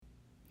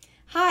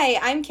Hi,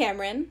 I'm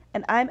Cameron.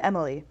 And I'm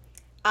Emily.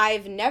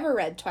 I've never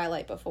read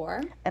Twilight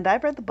before. And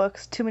I've read the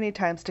books too many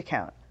times to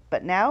count,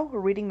 but now we're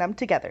reading them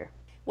together.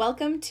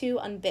 Welcome to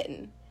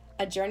Unbitten,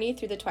 a journey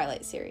through the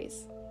Twilight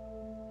series.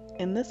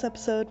 In this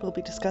episode, we'll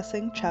be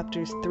discussing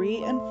chapters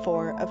 3 and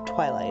 4 of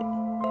Twilight.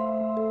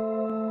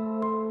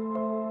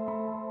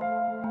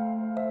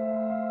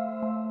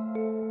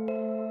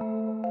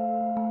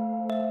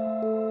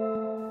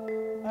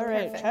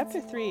 Alright,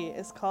 chapter 3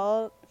 is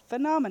called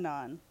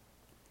Phenomenon.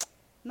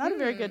 Not a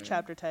very good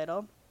chapter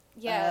title.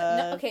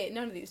 Yeah,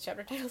 none of these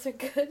chapter titles are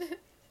good.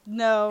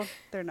 No,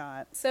 they're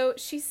not. So,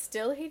 she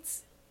still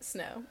hates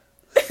snow.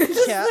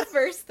 Yeah. The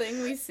first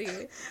thing we see.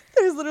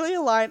 There's literally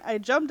a line, I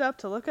jumped up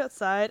to look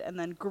outside and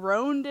then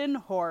groaned in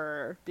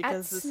horror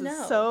because this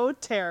is so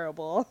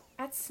terrible.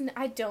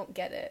 I don't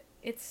get it.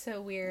 It's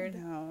so weird.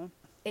 No.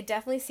 It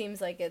definitely seems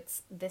like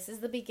this is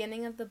the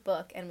beginning of the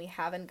book and we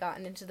haven't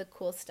gotten into the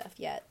cool stuff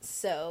yet.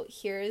 So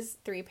here's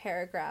 3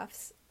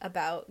 paragraphs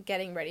about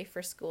getting ready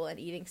for school and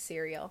eating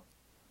cereal.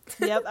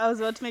 Yep, I was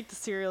about to make the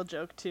cereal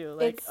joke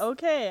too.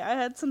 Okay, I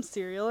had some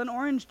cereal and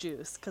orange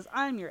juice because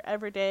I'm your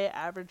everyday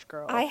average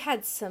girl. I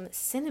had some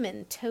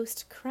cinnamon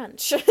toast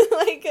crunch.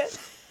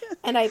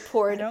 And I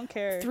poured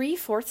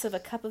 3/4 of a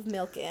cup of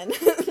milk in.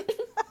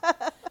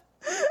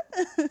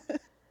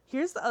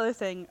 Here's the other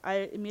thing.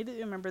 I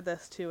immediately remember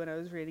this too when I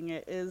was reading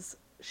it, is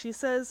she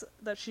says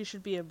that she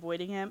should be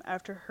avoiding him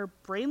after her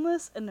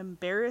brainless and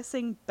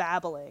embarrassing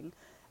babbling.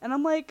 And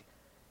I'm like,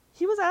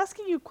 he was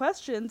asking you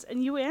questions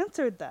and you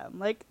answered them.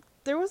 Like,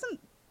 there wasn't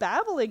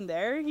babbling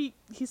there. He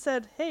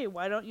said, hey,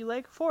 why don't you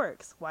like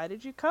forks? Why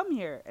did you come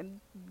here?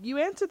 And you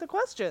answered the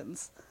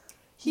questions.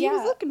 He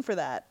was looking for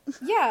that.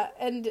 Yeah,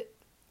 and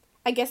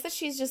I guess that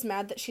she's just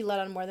mad that she let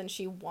on more than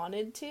she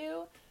wanted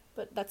to,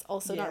 but that's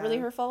also not really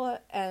her fault.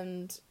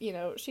 And,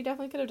 she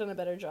definitely could have done a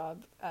better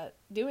job at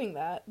doing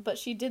that, but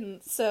she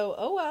didn't. So,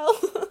 oh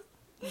well.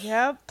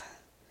 Yep.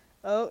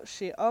 Oh,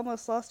 she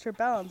almost lost her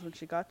balance when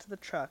she got to the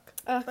truck.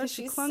 But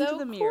she clung to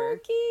the mirror.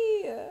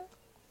 Quirky.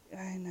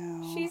 I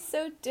know. She's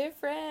so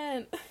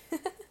different.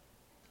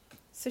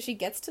 So she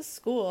gets to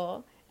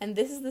school, and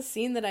this is the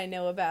scene that I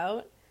know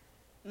about.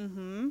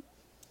 Mm-hmm.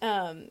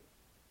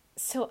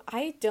 So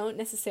I don't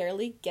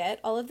necessarily get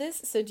all of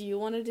this, so do you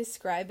want to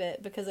describe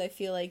it? Because I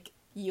feel like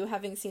you,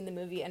 having seen the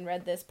movie and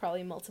read this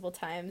probably multiple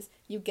times,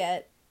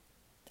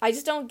 I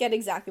just don't get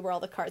exactly where all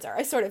the cards are.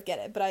 I sort of get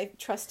it, but I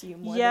trust you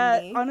more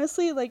than me. Yeah,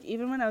 honestly,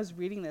 even when I was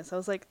reading this, I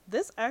was like,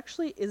 this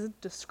actually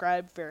isn't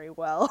described very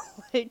well.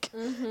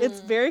 It's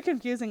very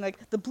confusing.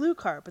 The blue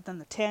car, but then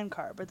the tan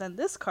car, but then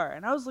this car.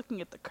 And I was looking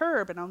at the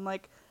curb, and I'm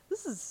like,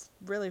 this is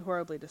really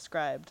horribly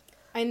described.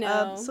 I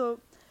know.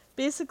 So,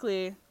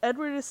 basically,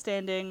 Edward is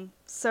standing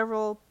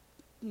several,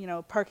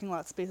 parking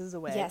lot spaces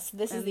away. Yes,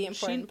 this is the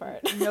important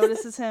part. She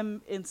notices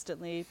him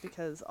instantly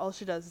because all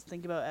she does is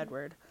think about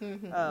Edward.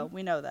 Mm-hmm.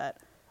 We know that.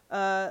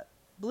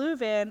 Blue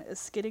van is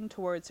skidding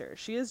towards her.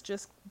 She has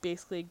just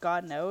basically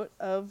gotten out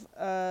of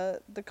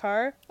the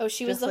car. Oh,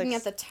 she was looking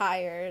at the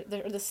tire,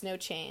 the snow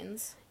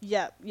chains.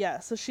 Yeah.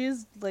 So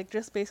she's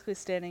just basically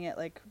standing at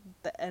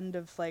the end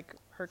of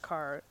her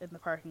car in the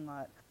parking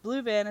lot.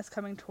 Blue van is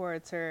coming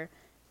towards her,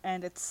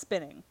 and it's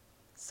spinning.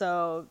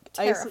 So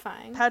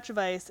terrifying. Patch of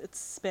ice, it's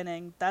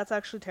spinning. That's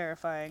actually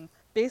terrifying.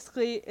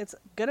 Basically, it's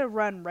gonna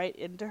run right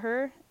into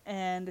her,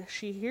 and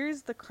she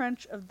hears the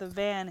crunch of the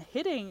van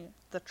hitting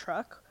the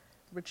truck,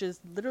 which is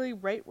literally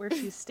right where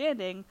she's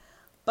standing,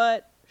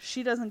 but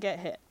she doesn't get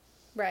hit.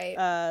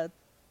 Right.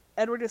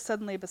 Edward is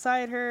suddenly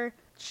beside her.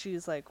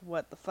 She's like,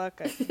 what the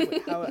fuck?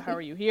 How are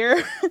you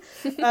here?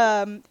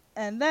 And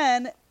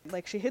then,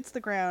 she hits the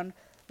ground.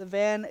 The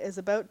van is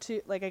about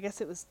to, I guess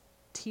it was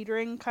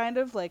teetering kind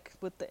of,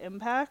 with the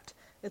impact.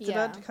 It's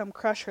about to come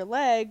crush her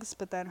legs,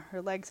 but then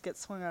her legs get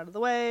swung out of the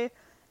way,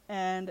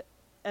 and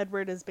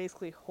Edward is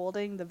basically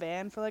holding the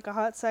van for a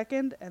hot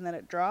second, and then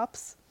it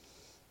drops.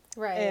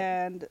 Right.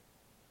 And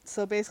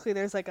so basically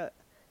there's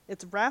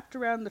it's wrapped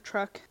around the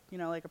truck,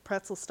 like a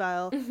pretzel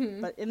style.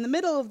 Mm-hmm. But in the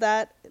middle of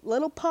that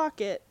little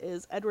pocket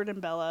is Edward and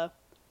Bella.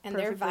 And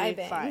they're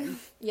vibing. Fine.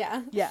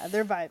 Yeah. Yeah,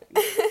 they're vibing.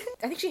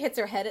 I think she hits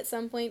her head at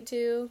some point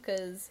too,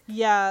 because...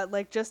 Yeah,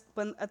 just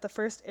when, at the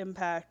first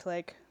impact,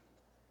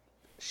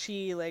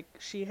 she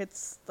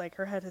hits,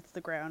 her head hits the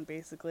ground,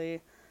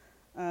 basically.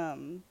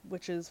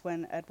 Which is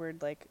when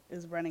Edward,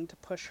 is running to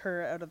push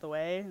her out of the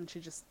way, and she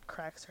just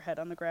cracks her head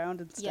on the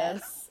ground instead.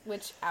 Yes,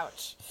 which,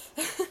 ouch.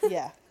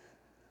 Yeah.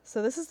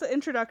 So this is the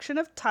introduction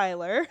of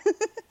Tyler.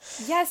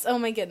 Yes, oh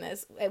my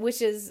goodness.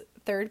 Which is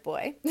third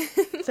boy.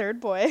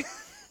 Third boy.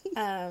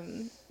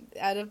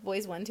 Out of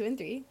boys 1, 2, and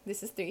 3.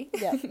 This is 3.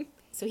 Yeah.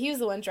 So he was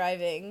the one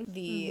driving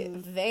the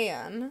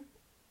van,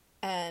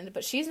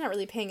 but she's not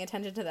really paying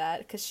attention to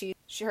that, because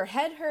her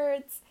head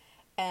hurts,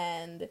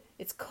 and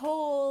it's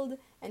cold,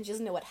 and she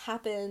doesn't know what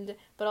happened,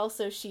 but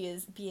also she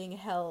is being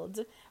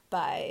held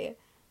by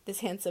this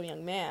handsome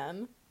young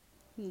man.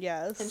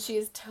 Yes. And she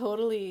is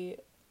totally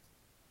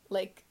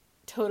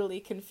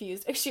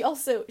confused. She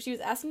was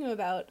asking him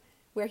about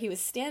where he was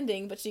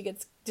standing, but she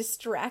gets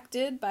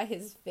distracted by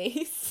his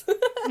face.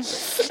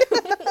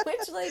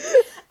 Which, like,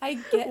 I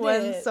get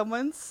when it.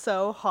 someone's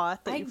so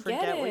hot that I you get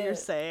forget what you're it.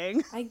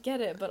 saying. I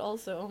get it, but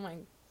also, oh my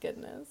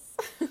goodness.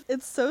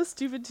 It's so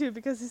stupid too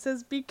because he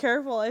says, "Be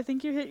careful, I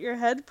think you hit your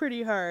head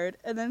pretty hard."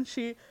 And then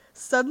she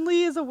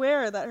suddenly is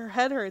aware that her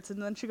head hurts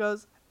and then she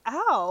goes,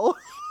 "Ow."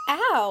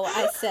 Ow,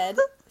 I said,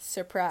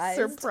 surprised.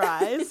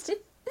 Surprised.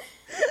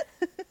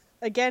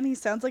 Again, he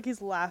sounds like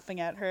he's laughing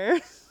at her.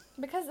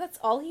 Because that's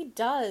all he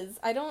does.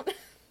 I don't...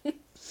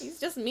 He's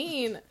just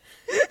mean.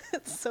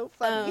 It's so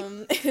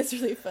funny. It's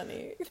really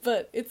funny,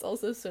 but it's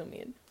also so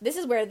mean. This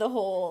is where I'm like,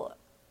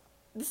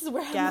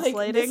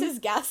 this is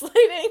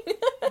gaslighting.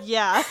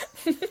 Yeah.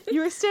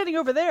 You were standing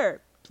over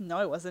there. No,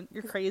 I wasn't.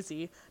 You're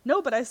crazy.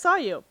 No, but I saw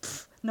you.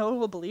 Pfft, no one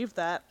will believe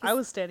that. I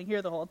was standing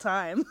here the whole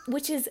time.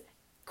 Which is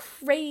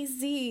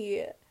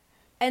crazy.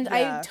 And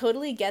Yeah. I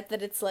totally get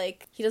that it's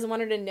like, he doesn't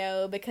want her to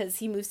know because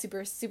he moves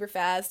super, super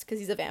fast because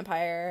he's a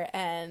vampire,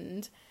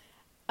 and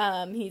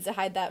he needs to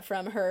hide that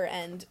from her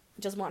and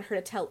doesn't want her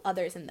to tell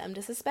others and them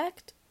to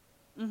suspect.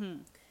 Mm-hmm.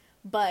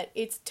 But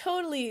it's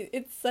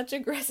such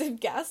aggressive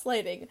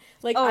gaslighting.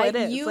 Like, Oh, it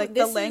is. Like,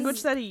 the this language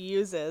is, that he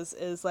uses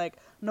is like,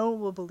 no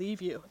one will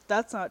believe you.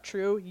 That's not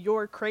true.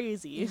 You're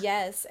crazy.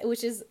 yes,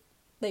 which is,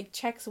 like,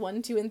 checks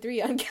 1, 2, and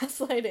 3 on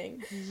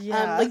gaslighting.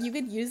 Yeah. Like, you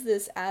could use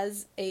this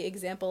as a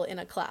example in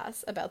a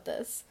class about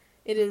this.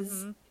 It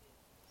is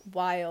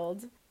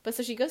wild. But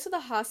so she goes to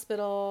the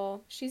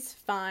hospital, she's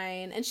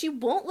fine, and she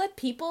won't let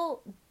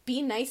people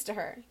be nice to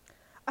her.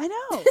 I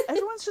know.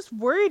 Everyone's just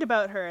worried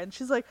about her. And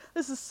she's like,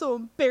 this is so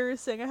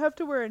embarrassing. I have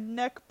to wear a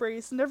neck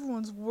brace and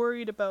everyone's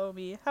worried about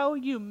me. How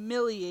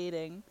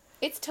humiliating.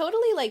 It's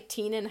totally like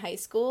teen in high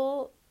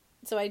school,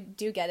 so I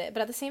do get it.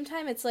 But at the same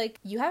time, it's like,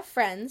 you have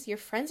friends. Your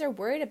friends are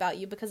worried about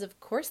you because of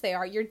course they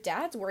are. Your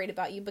dad's worried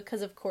about you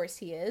because of course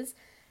he is.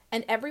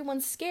 And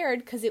everyone's scared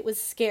because it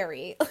was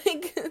scary.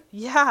 Like,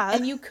 yeah.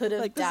 and you could have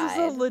like, died.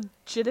 This is a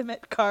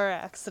legitimate car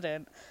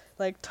accident.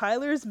 Like,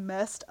 Tyler's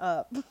messed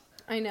up.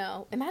 I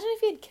know. Imagine if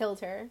he had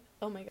killed her.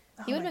 Oh my god.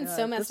 He would have been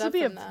so messed up from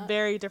This would be that. a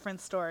very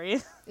different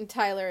story. And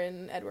Tyler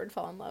and Edward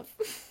fall in love.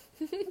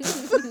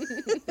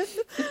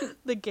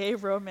 The gay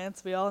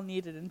romance we all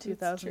needed in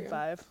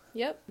 2005.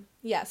 Yep.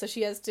 Yeah, so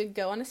she has to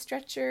go on a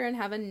stretcher and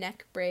have a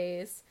neck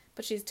brace,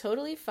 but she's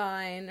totally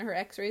fine. Her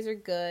x-rays are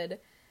good,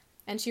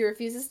 and she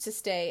refuses to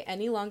stay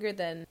any longer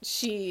than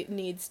she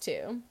needs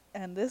to.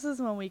 And this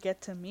is when we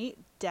get to meet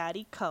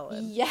Daddy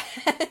Cullen.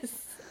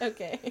 Yes!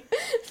 Okay.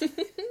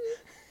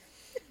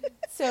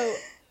 So,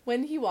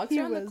 when he walks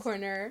around the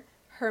corner,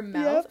 her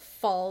mouth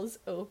falls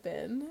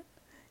open.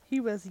 He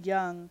was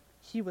young,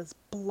 he was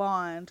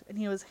blonde, and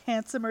he was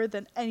handsomer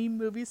than any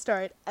movie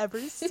star I'd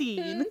ever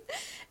seen.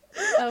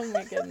 Oh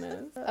my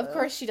goodness. Of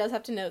course, she does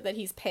have to note that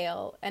he's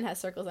pale and has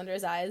circles under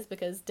his eyes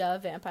because, duh,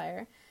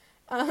 vampire.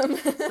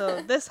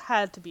 So this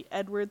had to be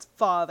Edward's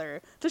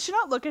father. Does she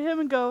not look at him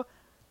and go,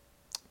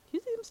 he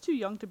seems too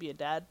young to be a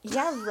dad?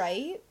 Yeah,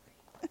 right?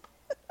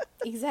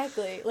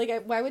 Exactly.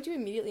 Like, why would you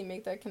immediately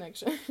make that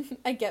connection?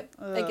 I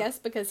guess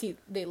because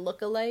they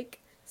look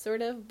alike,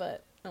 sort of,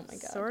 but oh my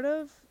god. Sort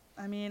of.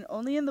 I mean,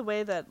 only in the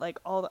way that, like,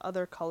 all the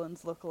other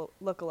Cullens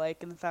look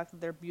alike, and the fact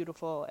that they're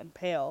beautiful and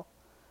pale.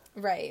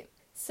 Right.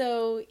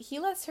 So he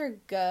lets her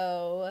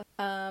go,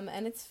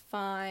 and it's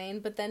fine,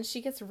 but then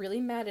she gets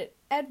really mad at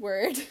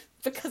Edward,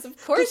 because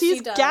of course she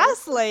does. He's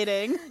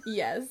gaslighting.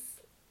 Yes.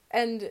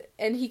 And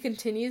he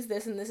continues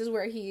this, and this is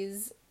where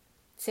he's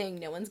saying,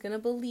 no one's gonna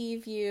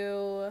believe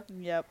you.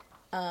 Yep.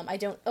 I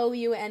don't owe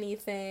you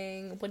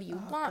anything. What do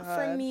you want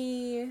from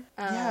me?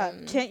 Yeah,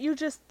 can't you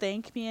just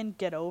thank me and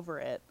get over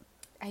it?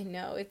 I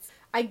know,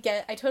 I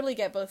totally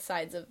get both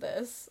sides of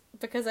this,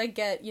 because I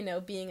get,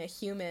 being a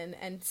human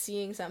and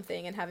seeing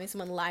something and having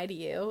someone lie to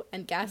you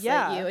and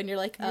gaslight you, and you're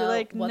like,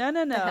 what no,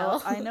 the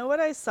hell? I know what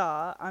I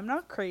saw, I'm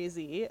not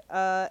crazy,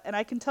 and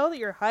I can tell that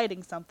you're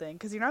hiding something,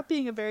 because you're not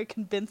being a very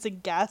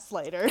convincing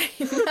gaslighter.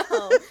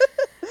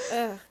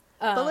 No.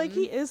 But, like,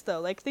 he is, though.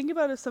 Like, think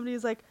about if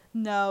somebody's like,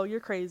 no, you're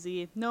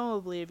crazy, no one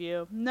will believe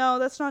you, no,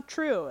 that's not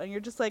true, and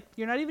you're just like,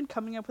 you're not even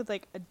coming up with,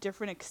 like, a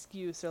different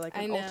excuse or, like,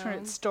 an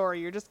alternate story.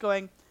 You're just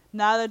going,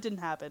 nah, that didn't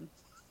happen.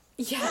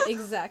 Yeah,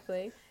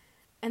 exactly.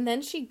 And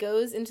then she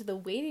goes into the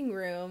waiting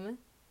room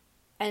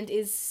and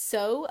is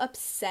so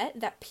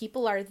upset that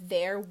people are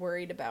there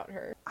worried about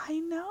her. I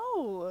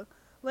know.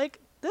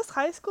 Like, this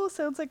high school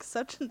sounds like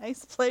such a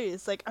nice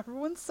place. Like,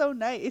 everyone's so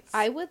nice.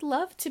 I would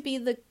love to be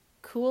the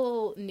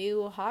cool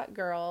new hot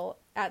girl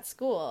at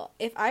school.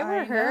 If I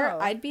were her,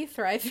 I'd be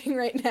thriving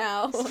right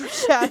now.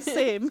 Yeah,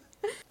 same.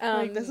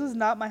 Like, this was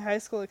not my high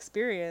school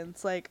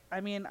experience. Like,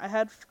 I mean, I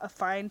had a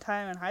fine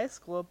time in high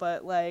school,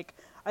 but, like,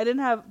 I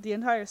didn't have the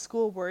entire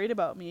school worried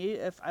about me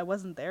if I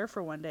wasn't there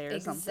for one day or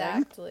something.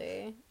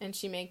 Exactly. And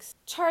she makes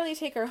Charlie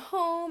take her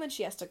home, and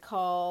she has to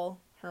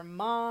call her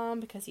mom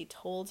because he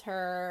told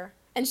her.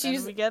 And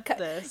she's we get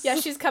this. Yeah,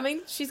 she's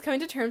coming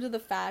to terms with the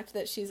fact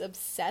that she's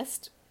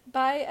obsessed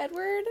by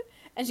Edward,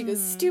 and she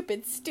goes,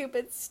 stupid,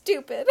 stupid,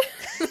 stupid.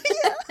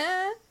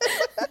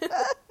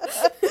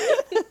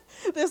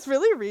 This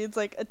really reads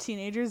like a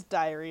teenager's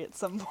diary at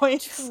some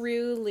point.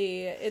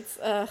 Truly. It's,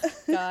 God.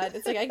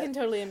 It's like, I can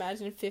totally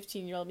imagine a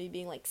 15-year-old me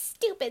being like,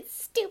 stupid,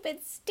 stupid,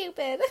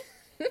 stupid.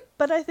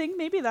 But I think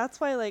maybe that's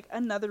why, like,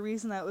 another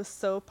reason that was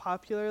so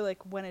popular, like,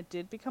 when it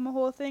did become a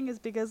whole thing is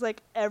because,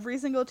 like, every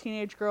single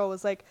teenage girl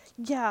was like,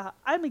 yeah,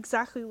 I'm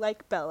exactly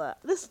like Bella.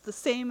 This is the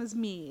same as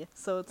me.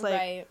 So it's like,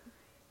 Right.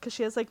 because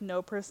she has, like,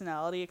 no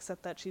personality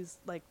except that she's,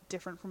 like,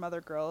 different from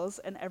other girls,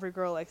 and every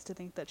girl likes to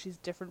think that she's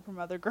different from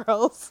other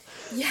girls.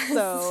 Yes.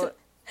 So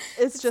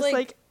it's just,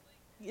 like,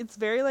 it's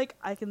very, like,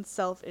 I can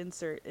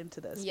self-insert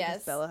into this Yes.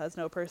 because Bella has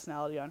no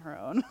personality on her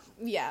own.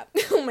 Yeah.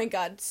 Oh my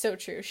God. So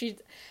true.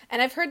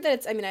 And I've heard that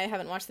it's, I mean, I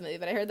haven't watched the movie,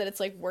 but I heard that it's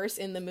like worse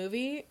in the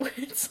movie where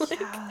it's like,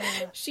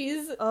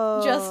 she's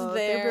just there.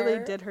 They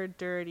really did her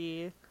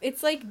dirty.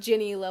 It's like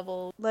Ginny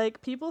level.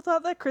 Like, people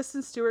thought that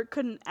Kristen Stewart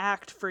couldn't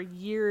act for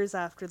years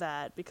after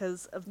that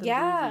because of the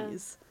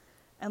movies.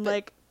 And,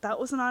 like, that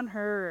wasn't on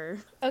her.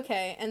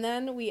 Okay. And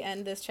then we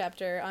end this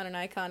chapter on an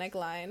iconic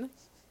line.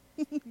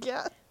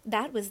 Yeah.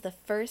 That was the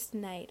first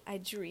night I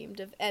dreamed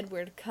of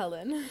Edward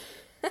Cullen.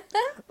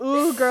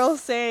 Ooh, girl,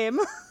 same.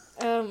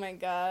 Oh my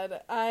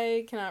God.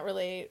 I cannot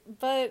relate,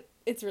 but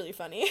it's really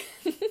funny.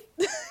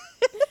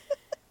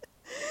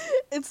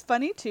 It's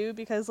funny, too,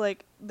 because,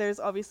 like,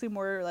 there's obviously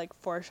more, like,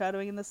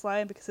 foreshadowing in this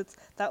line because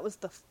that was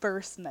the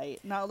first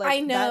night. Not, like, I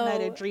know. that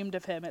night I dreamed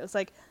of him. It was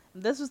like,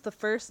 this was the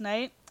first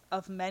night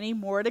of many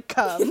more to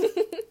come.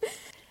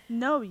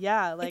 No,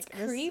 yeah, like, it's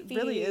this creepy.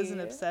 really is an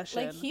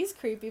obsession. Like, he's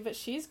creepy, but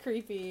she's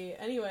creepy.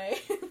 Anyway.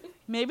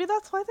 Maybe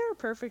that's why they're a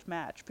perfect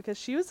match, because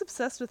she was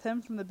obsessed with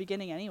him from the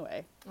beginning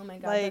anyway. Oh my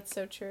God, like, that's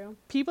so true.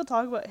 People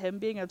talk about him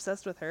being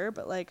obsessed with her,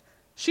 but, like,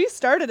 she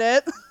started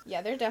it.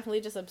 Yeah, they're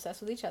definitely just obsessed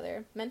with each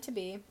other. Meant to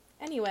be.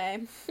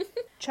 Anyway.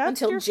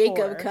 Chapter Until Jacob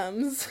 4.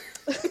 comes.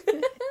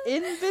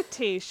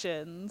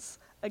 Invitations.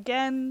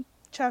 Again,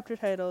 chapter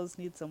titles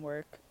need some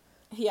work.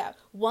 Yeah,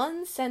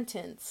 one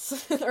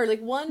sentence, or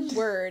like one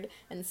word,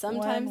 and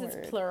sometimes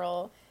it's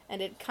plural,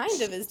 and it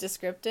kind of is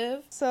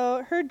descriptive.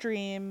 So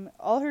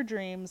all her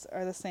dreams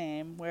are the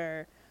same,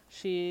 where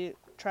she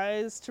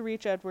tries to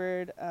reach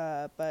Edward,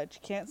 but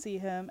she can't see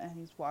him, and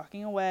he's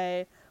walking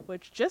away,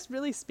 which just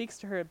really speaks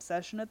to her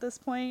obsession at this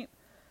point,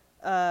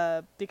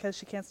 because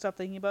she can't stop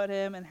thinking about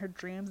him, and her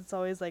dreams, it's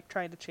always like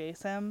trying to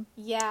chase him.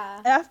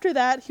 Yeah. After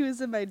that, he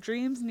was in my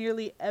dreams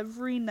nearly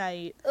every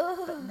night, Ugh.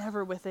 but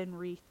never within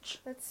reach.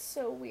 That's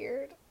so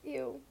weird.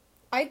 Ew.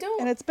 I don't...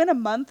 And it's been a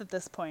month at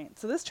this point,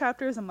 so this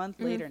chapter is a month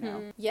later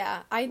now.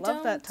 Yeah, I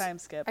Love that time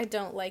skip. I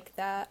don't like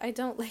that. I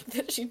don't like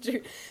that she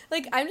drew...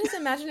 Like, I'm just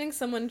imagining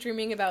someone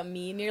dreaming about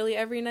me nearly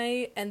every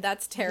night, and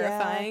that's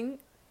terrifying. Yeah.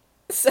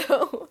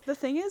 So... The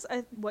thing is,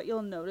 what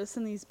you'll notice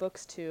in these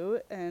books, too,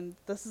 and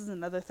this is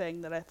another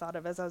thing that I thought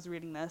of as I was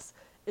reading this,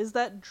 is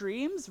that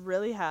dreams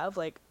really have,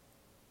 like,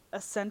 a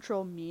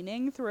central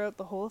meaning throughout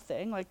the whole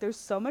thing. Like, there's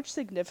so much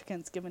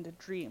significance given to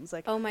dreams.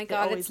 Like, oh my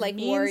God, it's like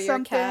warrior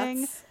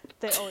something. Cats.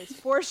 They always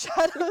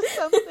foreshadow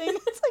something.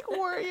 It's like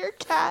warrior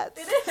cats.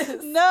 It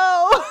is.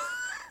 No!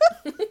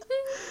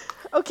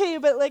 Okay,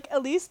 but, like,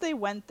 at least they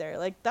went there.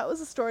 Like, that was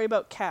a story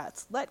about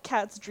cats. Let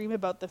cats dream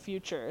about the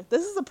future.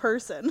 This is a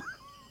person.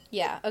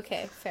 Yeah,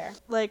 okay, fair.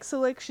 Like, so,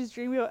 like, she's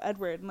dreaming about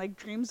Edward, and, like,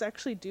 dreams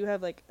actually do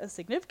have, like, a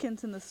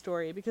significance in the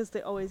story because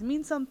they always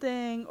mean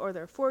something, or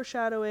they're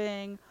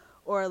foreshadowing,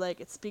 or,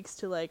 like, it speaks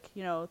to, like,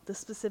 you know, the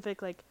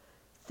specific, like,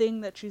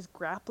 thing that she's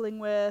grappling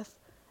with.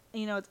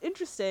 And, you know, what's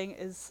interesting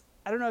is,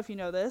 I don't know if you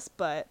know this,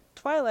 but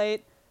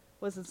Twilight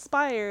was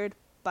inspired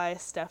by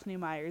Stephenie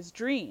Meyer's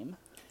dream.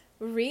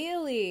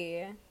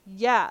 Really?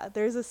 Yeah,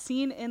 there's a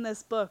scene in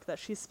this book that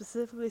she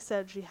specifically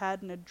said she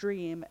had in a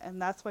dream,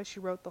 and that's why she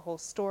wrote the whole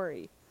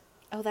story.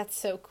 Oh, that's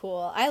so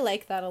cool. I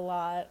like that a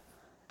lot.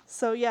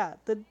 So yeah,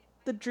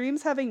 the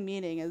dreams having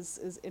meaning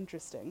is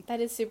interesting. That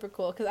is super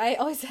cool, because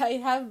I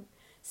have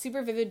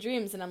super vivid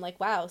dreams, and I'm like,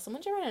 wow,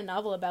 someone should write a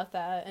novel about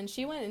that, and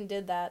she went and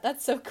did that.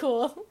 That's so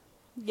cool.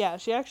 Yeah,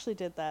 she actually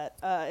did that.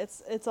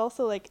 It's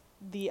also like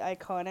the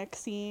iconic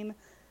scene.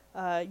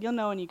 You'll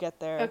know when you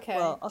get there. Okay.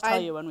 Well, I'll tell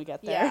you when we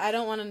get there. Yeah, I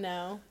don't want to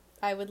know.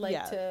 I would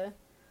like to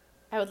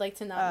not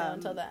know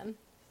until then.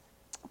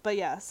 But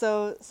yeah,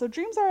 so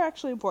dreams are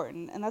actually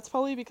important, and that's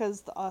probably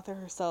because the author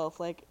herself,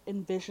 like,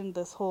 envisioned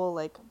this whole,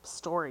 like,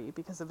 story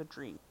because of a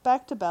dream.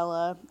 Back to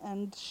Bella,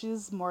 and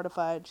she's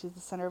mortified. She's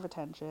the center of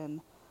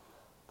attention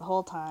the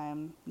whole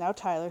time. Now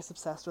Tyler's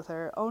obsessed with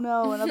her. Oh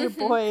no, another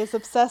boy is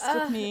obsessed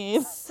with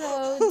me.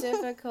 So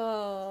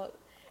difficult.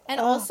 And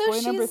also boy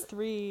number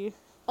 3.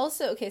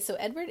 Also, okay, so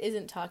Edward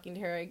isn't talking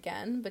to her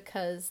again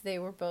because they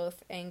were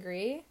both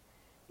angry.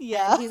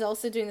 Yeah. And he's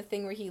also doing the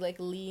thing where he, like,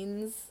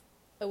 leans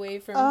away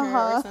from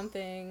her or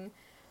something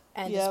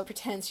and just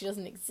pretends she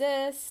doesn't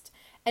exist.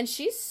 And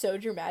she's so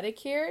dramatic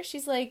here.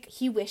 She's like,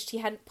 he wished he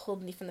hadn't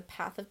pulled me from the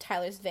path of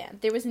Tyler's van.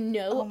 There was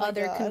no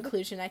other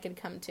conclusion I could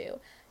come to.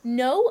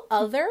 No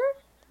other?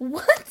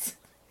 What?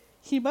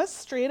 He must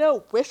straight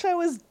out wish I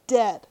was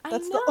dead.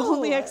 That's the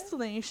only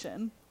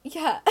explanation.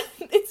 Yeah,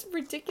 it's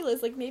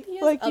ridiculous. Like, maybe he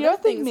has Like, other you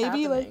don't think things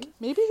maybe, happening. like,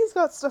 maybe he's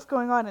got stuff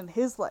going on in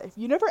his life.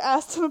 You never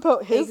asked him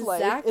about his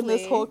life in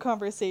this whole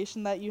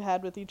conversation that you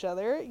had with each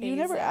other. You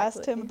never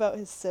asked him about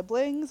his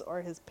siblings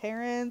or his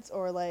parents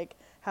or, like,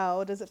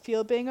 how does it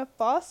feel being a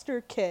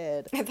foster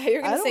kid? I thought you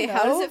were going to say,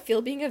 how does it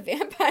feel being a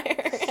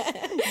vampire?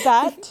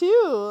 That,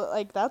 too.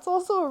 Like, that's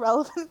also a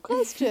relevant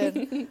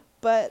question.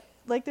 But,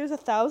 like, there's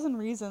 1,000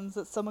 reasons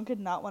that someone could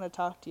not want to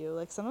talk to you.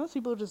 Like, sometimes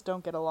people just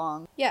don't get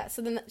along. Yeah,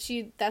 so then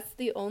that's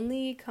the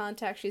only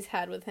contact she's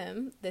had with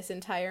him this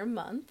entire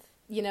month.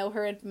 You know,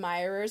 her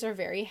admirers are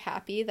very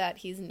happy that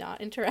he's not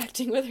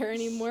interacting with her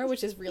anymore,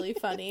 which is really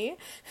funny.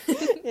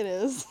 It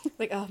is.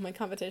 Like, oh, my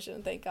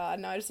competition, thank God.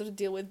 Now I just have to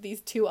deal with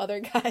these 2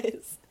 other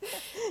guys.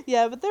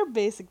 Yeah, but they're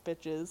basic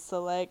bitches,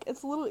 so, like,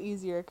 it's a little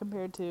easier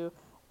compared to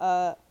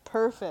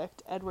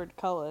perfect Edward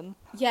Cullen.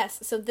 Yes,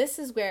 so this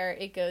is where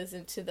it goes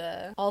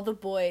into all the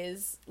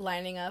boys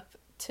lining up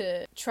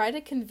to try to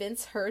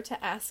convince her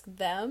to ask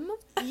them.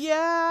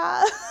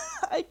 Yeah,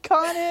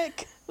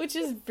 iconic. Which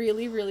is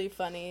really, really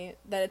funny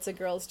that it's a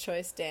girl's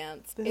choice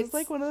dance. This is,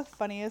 like, one of the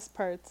funniest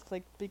parts,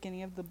 like,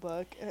 beginning of the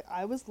book.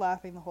 I was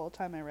laughing the whole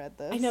time I read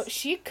this. I know,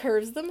 she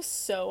curves them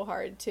so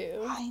hard,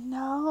 too. I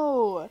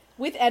know.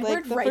 With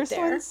Edward like, right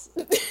there.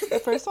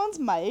 The first one's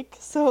Mike,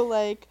 so,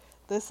 like,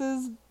 this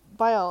is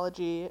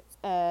biology,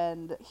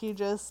 and he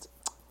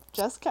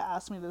Jessica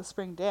asked me to the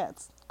spring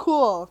dance.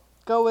 Cool.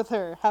 Go with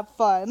her. Have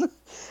fun.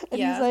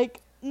 And he's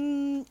like,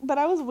 but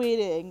I was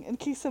waiting in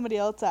case somebody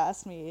else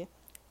asked me.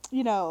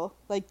 You know,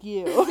 like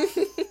you.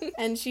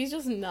 And she's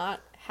just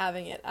not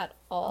having it at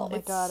all. Oh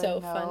my God,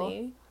 so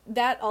funny.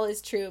 That all is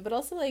true, but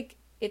also, like,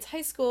 it's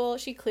high school.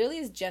 She clearly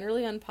is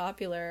generally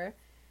unpopular.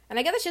 And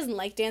I get that she doesn't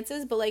like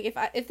dances, but, like,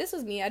 if this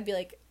was me, I'd be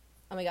like,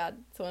 oh my God,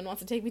 someone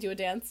wants to take me to a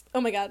dance. Oh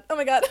my God. Oh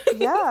my God.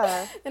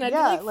 Yeah. And I'd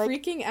be, like,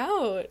 freaking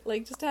out.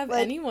 Like, just to have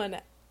anyone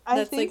that's,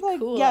 I think, like,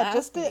 cool yeah,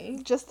 ask me.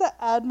 just the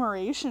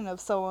admiration of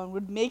someone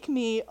would make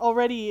me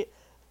already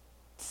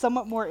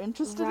somewhat more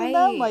interested in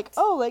them. Like,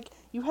 oh, like,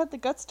 you had the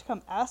guts to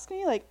come ask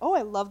me. Like, oh,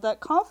 I love that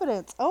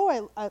confidence.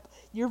 Oh, I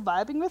you're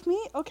vibing with me?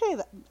 Okay,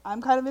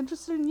 I'm kind of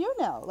interested in you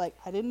now. Like,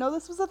 I didn't know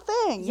this was a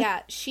thing.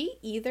 Yeah, she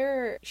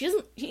either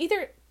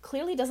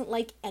clearly doesn't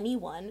like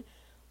anyone,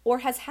 or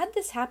has had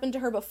this happen to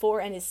her before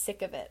and is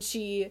sick of it.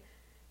 She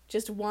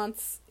just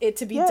wants it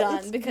to be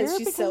done because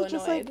she's so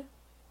annoyed.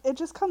 It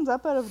just comes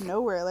up out of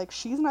nowhere. Like,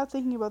 she's not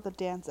thinking about the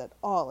dance at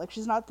all. Like,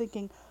 she's not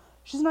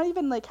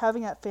even, like,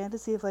 having that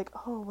fantasy of, like,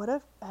 oh, what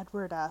if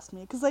Edward asked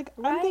me? Because, like,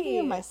 I'm thinking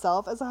of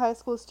myself as a high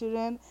school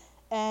student,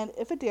 and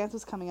if a dance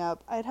was coming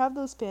up, I'd have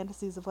those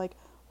fantasies of, like,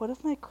 what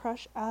if my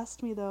crush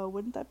asked me, though?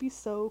 Wouldn't that be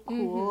so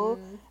cool?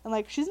 Mm-hmm. And,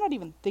 like, she's not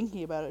even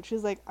thinking about it.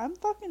 She's like, I'm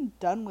fucking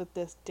done with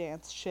this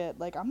dance shit.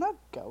 Like, I'm not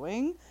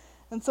going.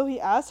 And so he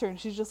asked her, and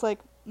she's just like,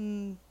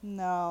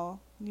 no,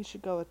 you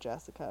should go with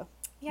Jessica.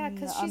 Yeah,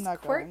 because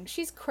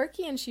she's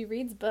quirky and she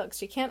reads books.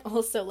 She can't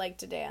also like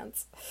to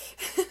dance.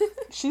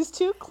 She's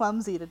too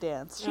clumsy to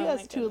dance. She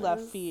has 2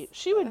 left feet.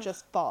 She would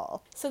just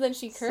fall. So then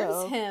she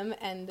curves him,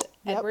 and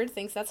Edward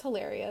thinks that's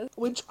hilarious.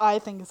 Which I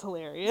think is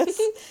hilarious.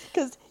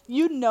 Because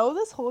you know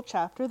this whole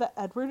chapter that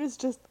Edward is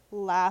just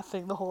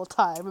laughing the whole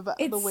time about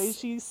the way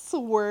she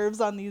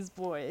swerves on these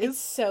boys. It's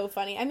so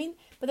funny. I mean,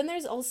 but then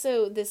there's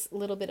also this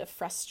little bit of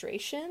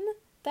frustration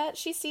that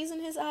she sees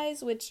in his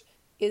eyes, which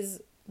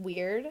is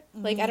weird.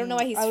 Like, I don't know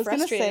why he's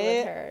frustrated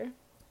with her.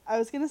 I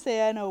was gonna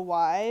say I know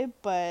why,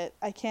 but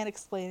I can't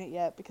explain it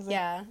yet because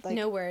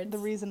no words. The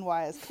reason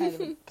why is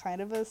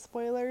kind of a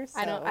spoiler. So.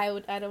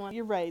 I don't want.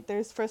 You're right.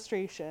 There's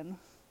frustration,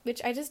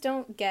 which I just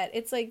don't get.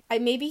 It's like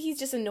maybe he's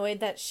just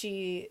annoyed that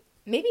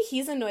maybe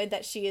he's annoyed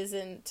that she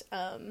isn't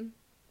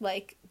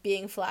like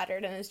being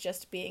flattered and is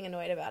just being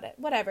annoyed about it.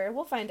 Whatever,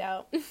 we'll find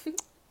out.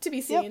 To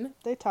be seen. Yep.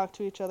 They talk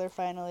to each other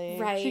finally.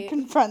 Right. She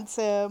confronts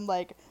him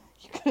like,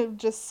 you could have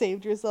just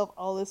saved yourself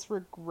all this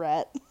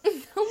regret.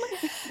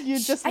 You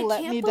just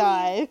let me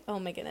die. Oh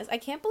my goodness. I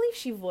can't believe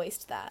she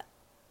voiced that.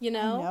 You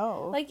know? I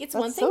know. Like, it's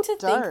one thing to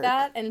think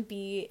that and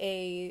be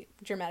a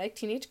dramatic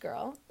teenage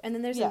girl, and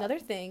then there's another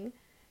thing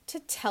to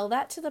tell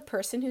that to the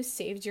person who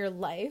saved your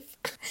life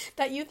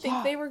that you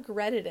think they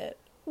regretted it.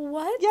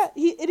 What? Yeah,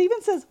 it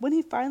even says when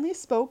he finally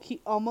spoke,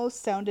 he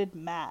almost sounded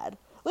mad.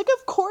 Like,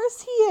 of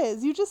course he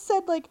is. You just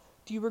said, like,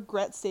 do you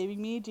regret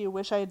saving me? Do you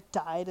wish I had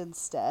died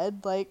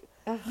instead? Like,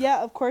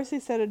 yeah, of course he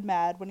sounded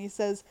mad when he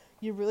says,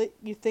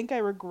 you think I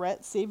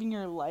regret saving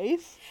your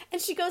life? And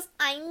she goes,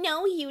 I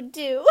know you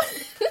do.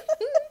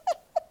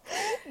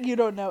 You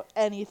don't know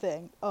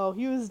anything. Oh,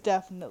 he was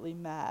definitely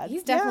mad.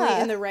 He's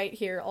definitely in the right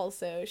here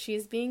also.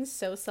 She's being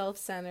so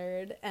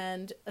self-centered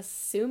and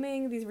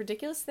assuming these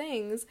ridiculous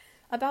things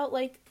about,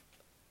 like,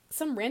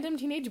 some random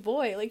teenage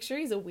boy. Like, sure,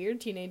 he's a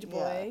weird teenage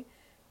boy. Yeah.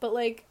 But,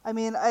 like... I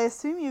mean, I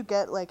assume you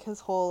get, like,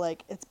 his whole,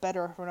 like, it's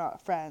better if we're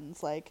not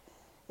friends. Like,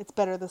 it's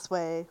better this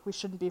way. We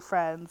shouldn't be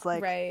friends.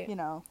 Like, you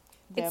know,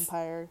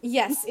 vampire.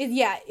 Yes.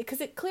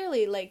 Because it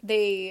clearly, like,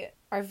 they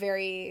are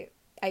very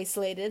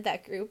isolated,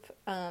 that group.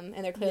 And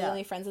they're clearly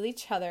only friends with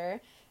each other.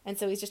 And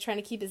so he's just trying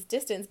to keep his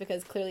distance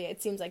because clearly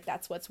it seems like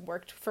that's what's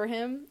worked for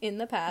him in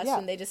the past. Yeah.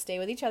 And they just stay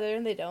with each other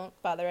and they don't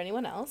bother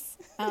anyone else.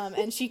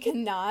 And she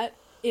cannot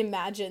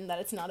imagine that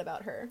it's not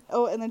about her.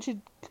 Oh, and then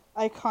she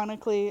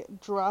iconically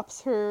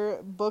drops her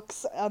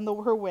books on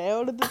her way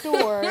out of the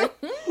door.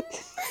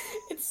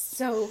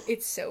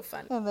 It's so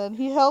fun. And then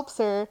he helps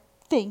her.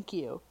 Thank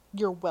you.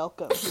 You're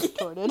welcome, he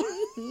retorted.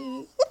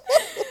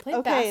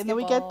 Okay, and then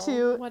we get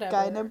to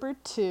guy number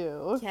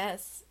 2.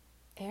 Yes,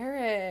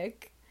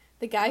 Eric.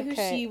 The guy who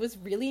she was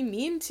really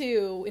mean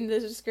to in the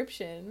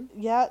description.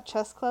 Yeah,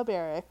 Chess Club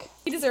Eric.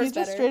 He deserves He's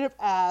better. just straight up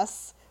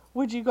ass.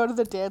 Would you go to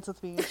the dance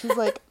with me? And she's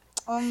like,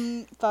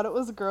 thought it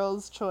was a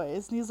girl's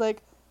choice. And he's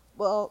like,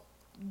 well,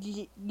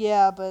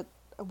 yeah, but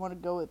I want to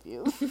go with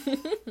you.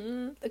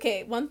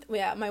 Okay,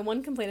 my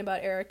one complaint about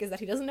Eric is that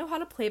he doesn't know how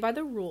to play by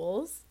the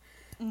rules.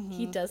 Mm-hmm.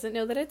 He doesn't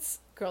know that it's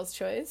girl's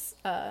choice.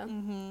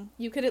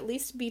 You could at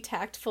least be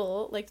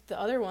tactful like the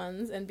other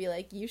ones and be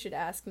like, you should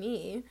ask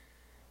me.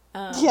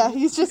 Yeah,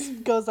 he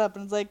just goes up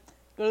and is like,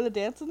 go to the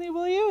dance with me,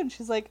 will you? And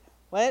she's like,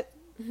 what?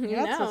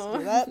 You're not supposed to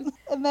do that.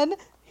 And then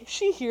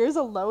she hears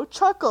a low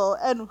chuckle,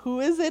 and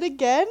who is it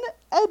again?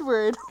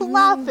 Edward,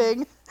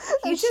 laughing.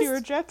 And she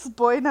rejects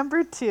boy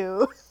number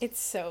 2. It's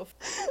so...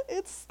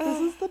 This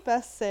is the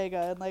best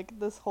saga, and, like,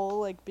 this whole,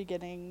 like,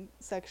 beginning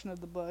section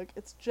of the book.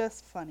 It's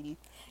just funny.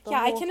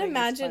 Yeah, I can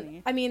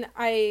imagine. I mean,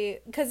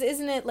 because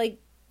isn't it, like,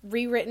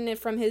 rewritten it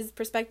from his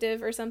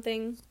perspective or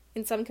something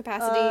in some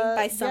capacity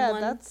by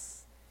someone? Yeah,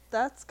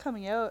 that's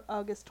coming out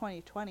August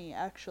 2020,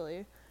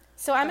 actually.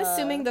 So I'm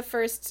assuming the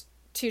first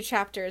 2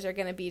 chapters are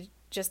going to be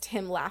just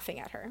him laughing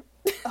at her.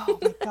 Oh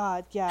my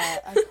god, yeah,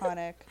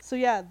 iconic. So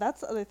yeah,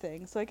 that's the other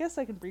thing. So I guess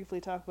I can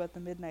briefly talk about the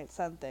Midnight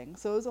Sun thing.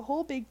 So it was a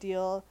whole big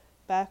deal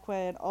back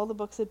when all the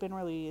books had been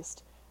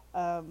released.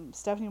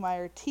 Stephenie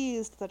Meyer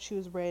teased that she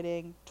was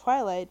writing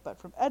Twilight, but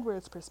from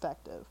Edward's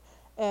perspective.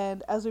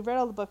 And as we've read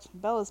all the books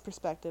from Bella's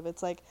perspective,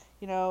 it's like,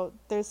 you know,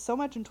 there's so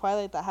much in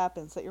Twilight that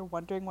happens that you're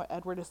wondering what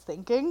Edward is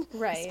thinking.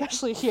 Right.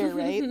 Especially here,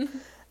 right?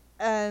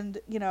 And,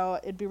 you know,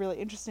 it'd be really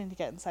interesting to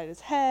get inside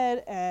his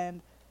head.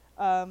 And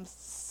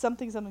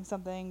something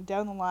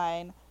down the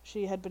line,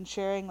 she had been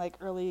sharing, like,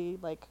 early,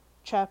 like,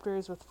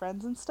 chapters with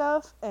friends and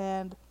stuff.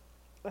 And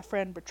a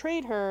friend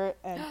betrayed her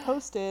and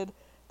posted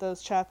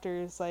those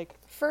chapters, like,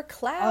 for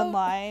clout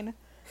online.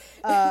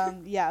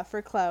 Yeah,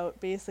 for clout,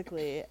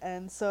 basically.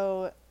 And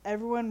so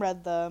everyone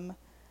read them,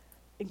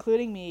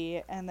 including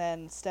me, and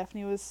then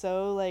Stephenie was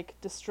so, like,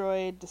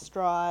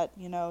 distraught,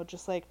 you know,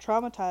 just, like,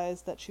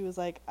 traumatized that she was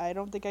like, I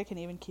don't think I can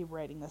even keep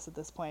writing this at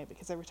this point,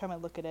 because every time I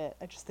look at it,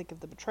 I just think of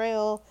the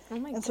betrayal. Oh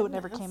my goodness. So it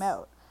never came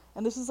out.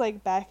 And this was,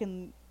 like, back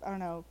in, I don't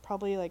know,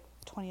 probably, like,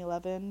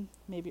 2011,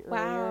 maybe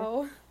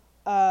earlier.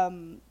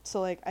 Wow.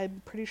 So, like,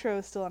 I'm pretty sure I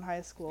was still in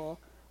high school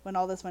when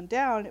all this went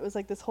down. It was,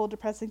 like, this whole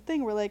depressing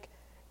thing where, like,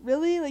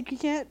 really? Like, you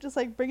can't just,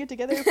 like, bring it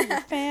together for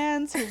your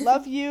fans who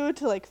love you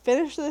to, like,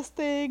 finish this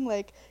thing?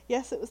 Like,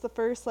 yes, it was the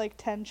first, like,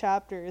 10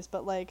 chapters,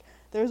 but, like,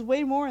 there's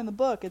way more in the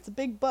book. It's a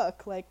big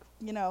book. Like,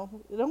 you know,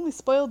 it only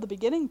spoiled the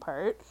beginning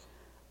part.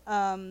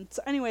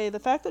 So anyway, the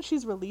fact that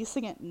she's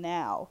releasing it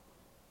now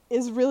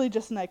is really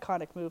just an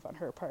iconic move on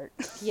her part.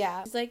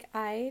 Yeah. It's like,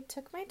 I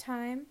took my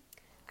time,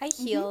 I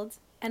healed,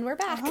 and we're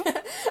back.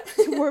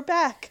 We're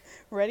back.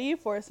 Ready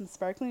for some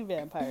sparkling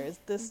vampires.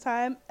 This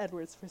time,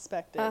 Edward's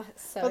perspective.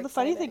 But the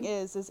funny thing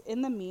is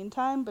in the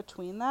meantime,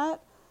 between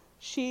that,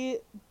 she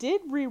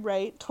did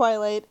rewrite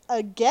Twilight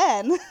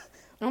again.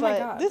 Oh my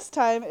god. This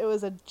time, it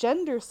was a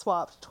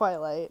gender-swapped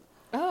Twilight.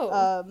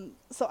 Oh.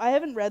 So I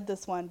haven't read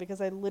this one because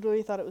I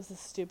literally thought it was the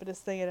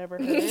stupidest thing I'd ever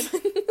heard.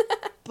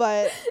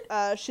 But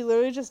she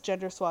literally just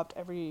gender-swapped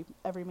every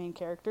main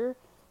character.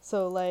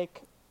 So,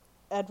 like,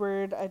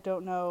 Edward, I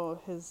don't know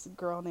his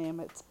girl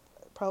name. It's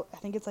I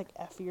think it's like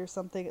Effie or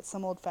something. It's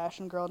some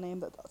old-fashioned girl name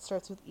that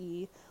starts with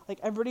E. Like,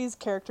 everybody's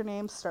character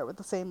names start with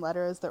the same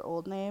letter as their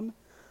old name.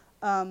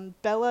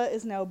 Bella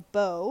is now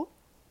Beau,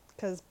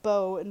 because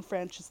Beau in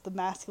French is the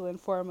masculine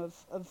form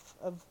of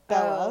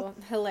Bella.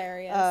 Oh,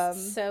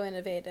 hilarious. So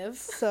innovative.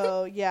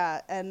 So, yeah,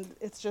 and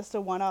it's just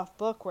a one-off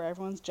book where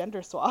everyone's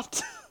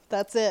gender-swapped.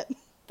 That's it.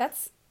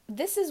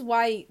 This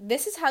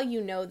is how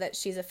you know that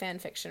she's a fan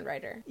fiction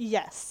writer.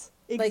 Yes,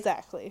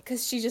 exactly.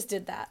 Because she just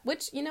did that.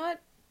 Which, you know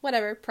what?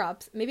 Whatever,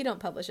 props. Maybe don't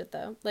publish it,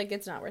 though. Like,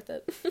 it's not worth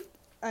it.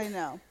 I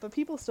know, but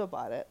people still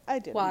bought it. I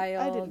didn't.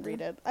 Wild. I didn't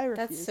read it. I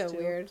refused to. That's so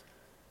weird.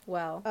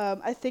 Well.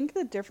 I think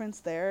the difference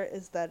there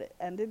is that it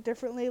ended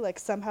differently, like,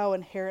 somehow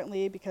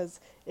inherently, because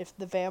if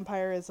the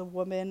vampire is a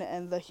woman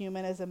and the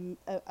human is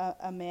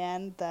a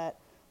man, that,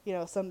 you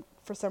know,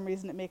 for some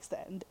reason it makes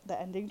the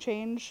ending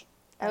change.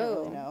 I don't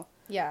really know.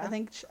 Yeah. I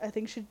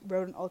think she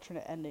wrote an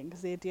alternate ending,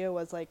 because the idea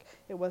was, like,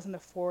 it wasn't a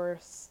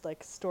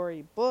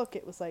 4-story book.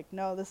 It was like,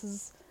 no,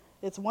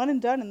 it's one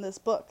and done in this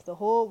book.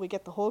 We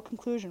get the whole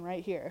conclusion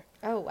right here.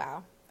 Oh,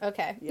 wow.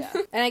 Okay. Yeah.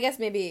 And I guess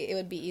maybe it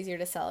would be easier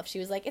to sell if she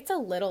was like, it's a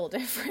little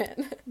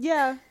different.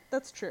 Yeah,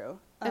 that's true.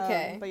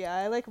 Okay. But yeah,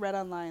 I like read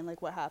online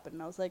like what happened,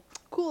 and I was like,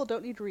 cool,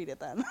 don't need to read it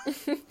then.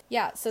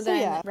 Yeah, so So, then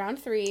yeah. round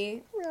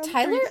 3, Round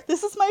Tyler 3.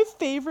 This is my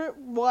favorite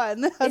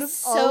one out of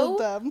is all of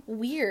so them.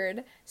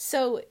 weird.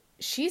 So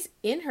she's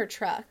in her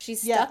truck.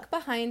 She's Yeah. stuck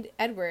behind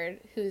Edward,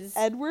 who's...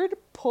 Edward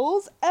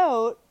pulls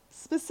out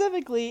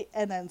specifically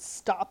and then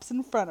stops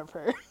in front of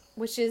her.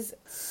 Which is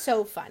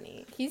so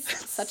funny. He's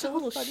such So a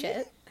little funny.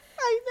 shit.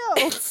 I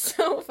know. It's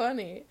so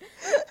funny.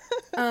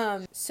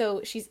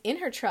 So she's in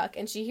her truck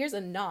and she hears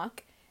a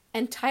knock,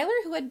 and Tyler,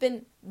 who had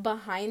been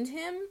behind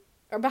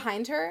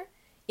her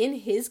in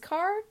his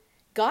car,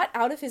 got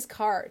out of his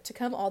car to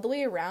come all the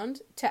way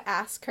around to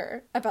ask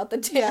her about the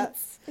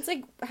dance. Yeah. It's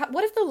like,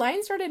 what if the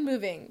line started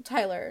moving,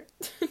 Tyler?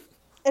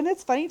 And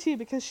it's funny too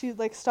because she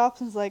like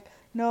stops and is like,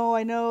 no,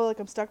 I know, like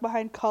I'm stuck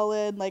behind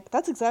Cullen. Like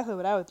that's exactly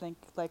what I would think.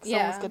 Like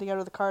someone's getting out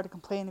of the car to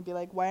complain and be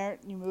like, why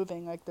aren't you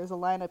moving? Like there's a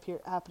line up here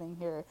happening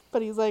here.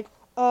 But he's like,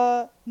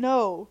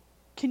 no.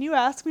 Can you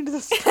ask me to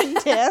the spring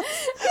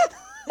dance?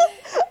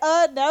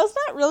 Now's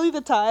not really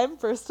the time,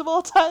 first of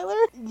all, Tyler.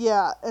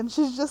 Yeah, and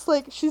she's just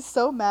like, she's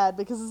so mad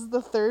because this is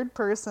the third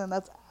person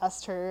that's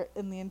asked her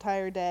in the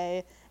entire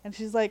day. And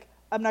she's like,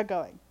 I'm not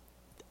going.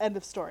 End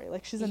of story.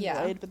 Like she's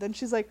annoyed, but then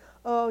she's like,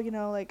 oh, you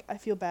know, like I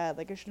feel bad,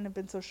 like I shouldn't have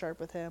been so sharp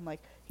with him,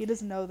 like he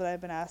doesn't know that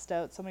I've been asked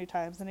out so many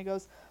times. And he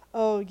goes,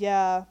 oh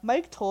yeah,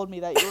 Mike told me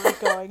that you were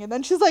going. And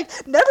then she's like,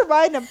 never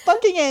mind, I'm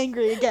fucking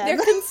angry again.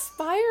 They're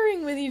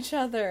conspiring with each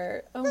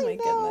other. Oh my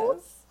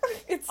goodness,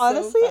 it's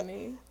honestly so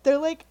funny. They're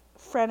like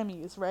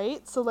frenemies,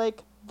 right? So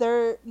like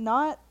they're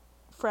not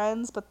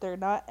friends, but they're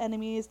not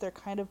enemies. They're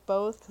kind of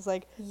both, because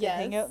like they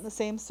hang out in the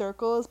same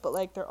circles, but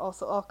like they're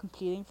also all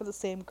competing for the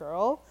same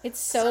girl. It's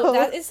so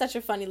that is such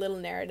a funny little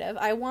narrative.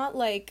 I want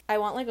like a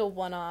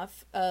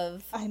one-off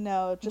of, I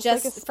know, just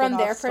like a from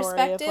their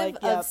perspective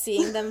of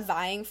seeing them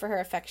vying for her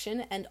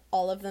affection and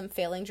all of them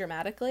failing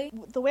dramatically.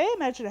 The way I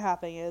imagine it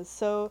happening is,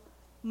 so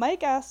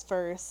Mike asks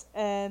first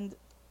and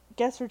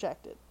gets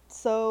rejected.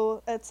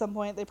 So at some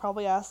point they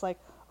probably ask like,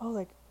 oh,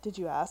 like did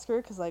you ask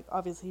her? Because like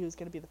obviously he was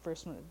going to be the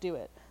first one to do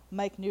it.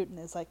 Mike Newton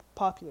is like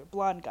popular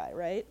blonde guy,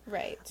 right?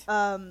 Right.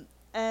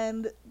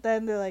 And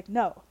then they're like,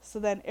 no. So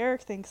then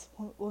Eric thinks,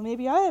 well,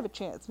 maybe I have a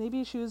chance.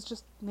 Maybe she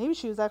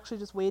was actually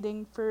just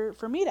waiting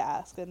for me to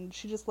ask, and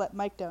she just let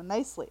Mike down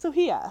nicely. So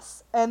he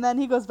asks, and then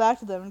he goes back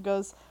to them and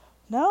goes,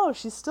 no,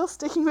 she's still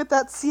sticking with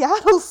that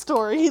Seattle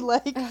story.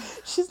 Like,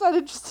 she's not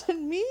interested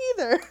in me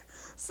either.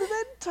 So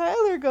then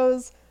Tyler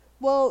goes,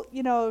 well,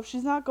 you know, if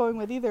she's not going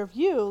with either of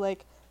you,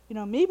 like, you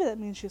know, maybe that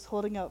means she's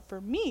holding out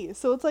for me.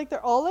 So it's like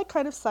they're all like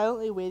kind of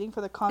silently waiting for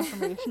the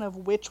confirmation of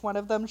which one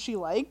of them she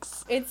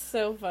likes. It's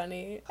so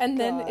funny. And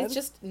then it's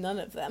just none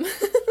of them.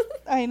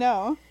 I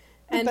know.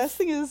 The best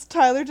thing is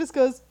Tyler just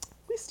goes,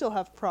 we still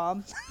have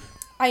prom.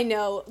 I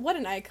know. What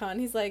an icon.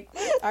 He's like,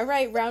 all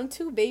right, round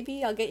 2,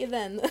 baby. I'll get you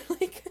then.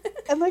 Like,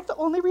 and like the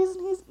only reason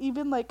he's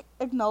even like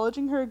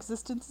acknowledging her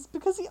existence is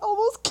because he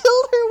almost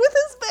killed her with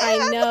his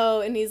van. I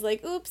know. And he's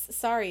like, oops,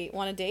 sorry.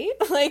 Want a date?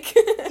 Like,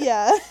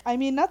 yeah. I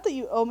mean, not that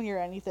you owe me or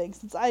anything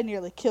since I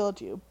nearly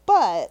killed you,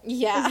 but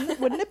yeah.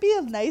 Wouldn't it be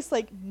a nice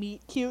like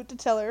meet cute to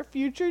tell our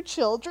future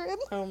children?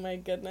 Oh my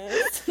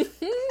goodness.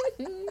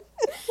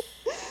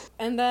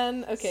 And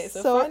then, okay,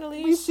 so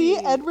finally we see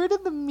Edward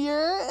in the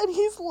mirror and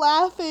he's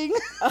laughing.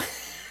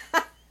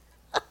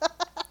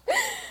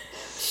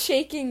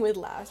 Shaking with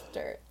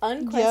laughter.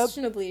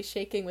 Unquestionably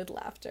shaking with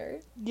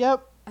laughter.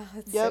 Yep. Oh,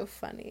 it's so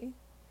funny.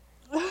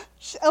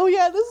 Oh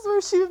yeah, this is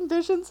where she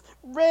envisions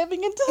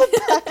ramming into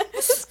the back of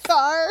his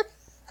car.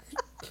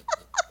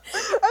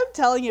 I'm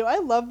telling you, I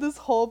love this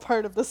whole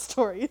part of the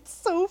story. It's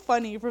so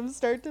funny from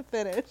start to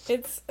finish.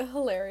 It's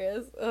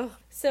hilarious. Ugh.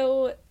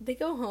 So they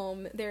go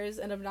home. There's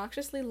an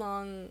obnoxiously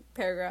long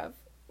paragraph,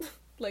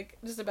 like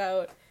just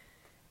about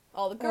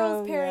all the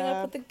girls pairing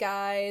up with the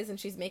guys, and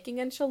she's making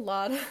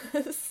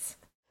enchiladas.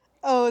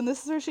 Oh, and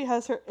this is where she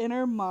has her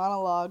inner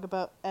monologue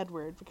about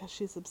Edward because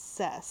she's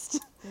obsessed.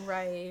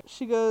 Right.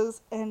 She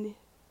goes, and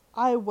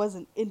I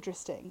wasn't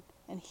interesting,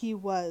 and he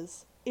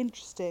was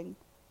interesting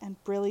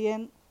and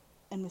brilliant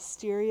and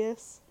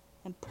mysterious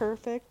and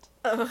perfect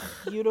and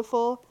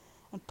beautiful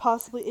and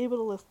possibly able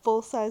to lift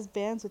full-size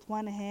bands with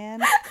one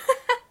hand.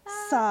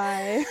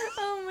 Sigh.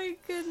 Oh my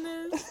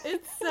goodness.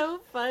 It's so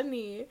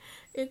funny.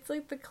 It's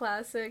like the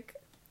classic,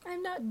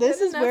 I'm not this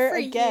good is enough where for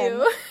again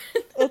you.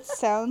 It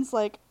sounds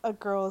like a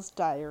girl's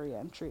diary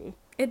entry.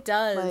 It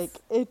does. Like,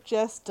 it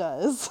just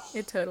does.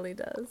 It totally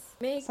does.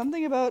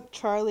 Something about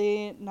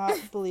Charlie not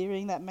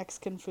believing that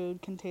Mexican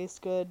food can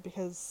taste good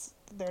because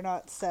they're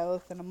not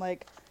South, and I'm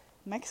like,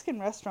 Mexican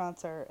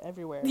restaurants are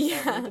everywhere.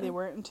 Yeah. Maybe they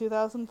weren't in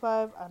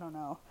 2005. I don't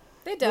know.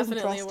 They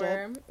definitely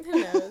were. Who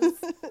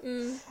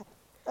knows?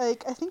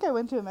 Like, I think I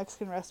went to a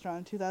Mexican restaurant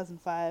in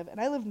 2005, and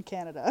I live in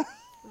Canada.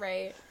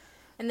 Right.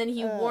 And then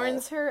he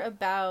warns her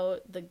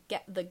about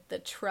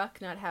the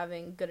truck not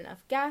having good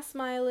enough gas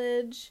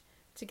mileage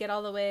to get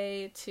all the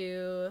way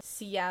to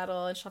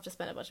Seattle, and she'll have to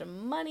spend a bunch of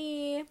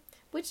money.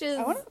 which is...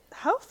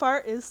 How far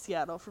is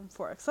Seattle from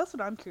Forks? That's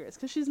what I'm curious,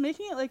 because she's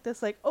making it like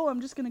this, like, oh,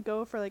 I'm just going to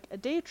go for, like, a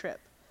day trip.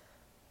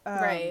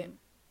 Right.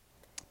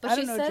 But I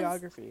don't know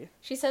geography.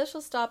 She says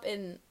she'll stop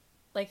in,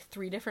 like,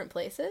 3 different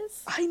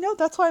places. I know,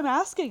 that's why I'm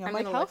asking. I'm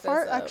like, how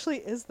far up. actually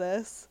is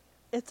this?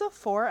 It's a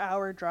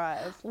 4-hour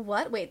drive.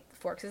 What? Wait,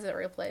 Forks is a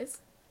real place?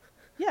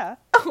 Yeah.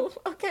 Oh,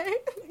 okay.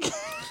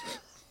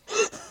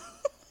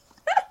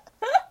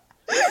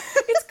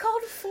 It's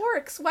called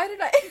Forks. Why would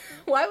I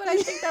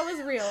think that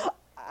was real?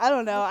 I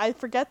don't know. I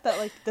forget that,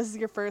 like, this is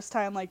your first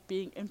time, like,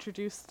 being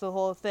introduced to the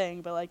whole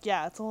thing. But, like,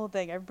 yeah, it's a whole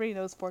thing. Everybody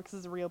knows Forks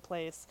is a real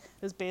place.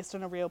 It was based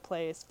on a real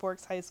place.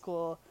 Forks High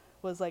School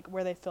was, like,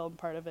 where they filmed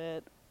part of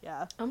it.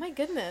 Yeah. Oh, my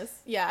goodness.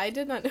 Yeah, I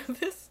did not know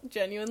this,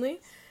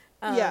 genuinely.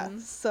 Yeah,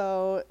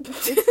 so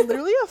it's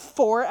literally a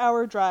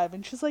 4-hour drive.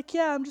 And she's like,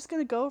 yeah, I'm just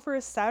going to go for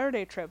a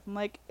Saturday trip. I'm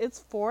like, it's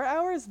 4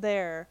 hours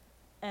there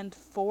and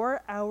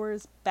 4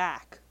 hours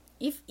back.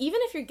 Even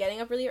if you're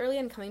getting up really early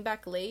and coming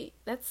back late,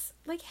 that's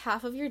like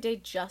half of your day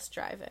just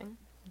driving.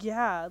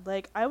 Yeah,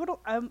 like I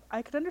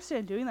could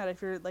understand doing that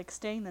if you're like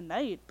staying the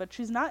night, but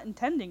she's not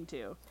intending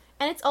to.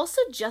 And it's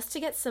also just to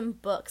get some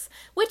books,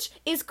 which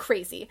is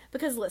crazy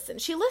because listen,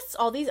 she lists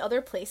all these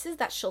other places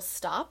that she'll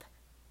stop.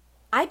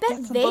 I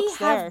bet they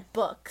have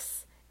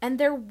books and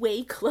they're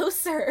way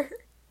closer.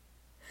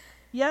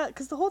 Yeah,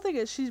 because the whole thing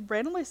is she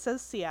randomly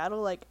says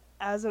Seattle like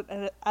as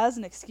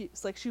an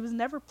excuse. Like, she was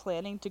never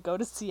planning to go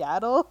to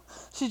Seattle.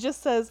 She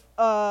just says,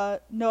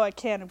 no, I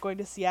can't. I'm going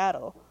to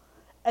Seattle.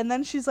 And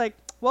then she's like,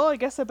 well, I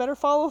guess I better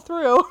follow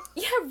through.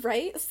 Yeah,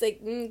 right? It's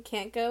like,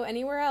 can't go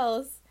anywhere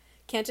else.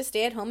 Can't just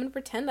stay at home and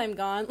pretend I'm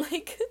gone.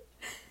 Like,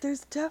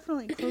 there's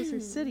definitely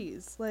closer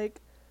cities. Like,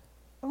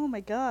 oh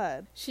my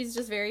god. She's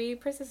just very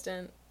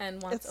persistent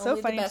and wants it's only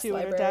so funny the best too,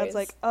 libraries. When her dad's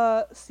like,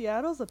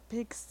 Seattle's a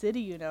big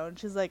city, you know? And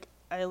she's like,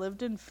 I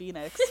lived in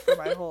Phoenix for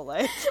my whole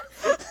life.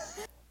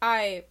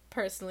 I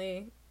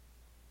personally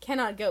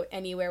cannot go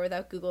anywhere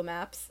without Google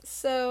Maps,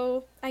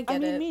 so I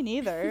get it. I mean, me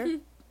neither.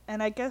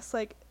 And I guess,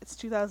 like, it's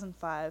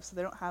 2005, so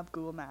they don't have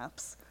Google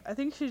Maps. I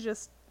think she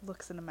just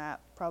looks in a map,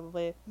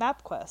 probably.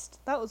 MapQuest.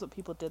 That was what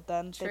people did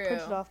then. True. They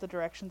printed off the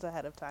directions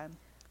ahead of time.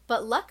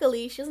 But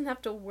luckily, she doesn't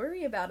have to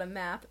worry about a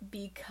map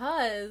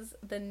because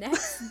the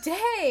next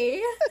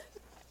day...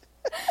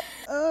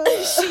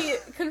 she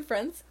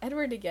confronts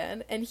Edward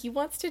again, and he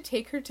wants to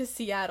take her to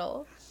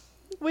Seattle.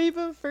 Wait,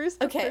 but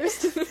first, okay.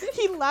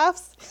 He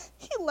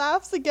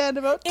laughs again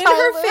about in Tyler.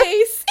 her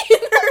face.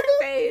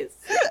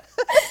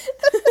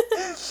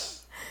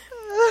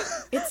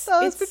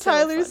 That was for so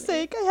Tyler's funny.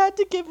 sake. I had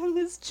to give him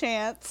his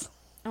chance.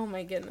 Oh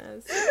my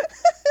goodness.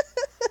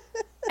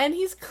 And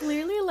he's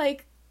clearly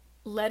like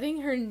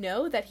letting her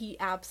know that he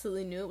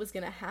absolutely knew it was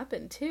going to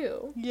happen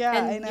too. Yeah,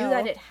 and I know. knew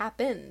that it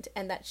happened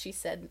and that she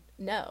said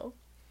no.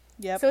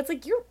 Yep. So it's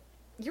like you're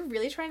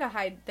really trying to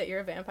hide that you're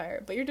a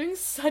vampire, but you're doing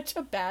such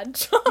a bad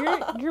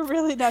job. You're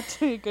really not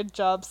doing a good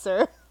job,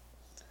 sir.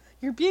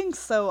 You're being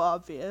so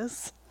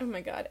obvious. Oh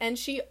my god. And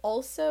she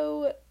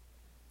also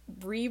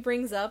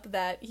brings up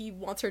that he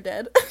wants her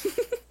dead.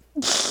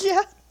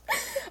 Yeah.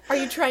 Are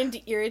you trying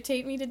to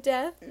irritate me to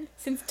death?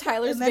 Since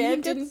Tyler's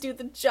van didn't do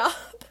the job.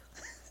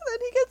 Then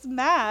he gets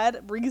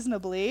mad,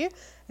 reasonably,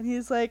 and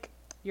he's like,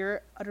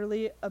 you're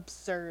utterly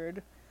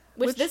absurd.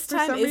 Which this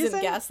time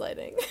isn't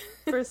gaslighting.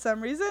 For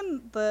some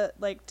reason, the,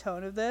 like,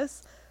 tone of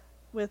this,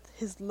 with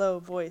his low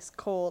voice,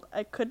 cold,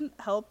 I couldn't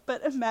help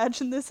but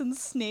imagine this in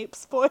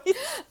Snape's voice.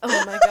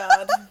 Oh my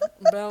god.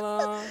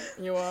 Bella,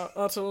 you are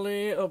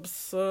utterly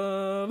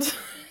absurd.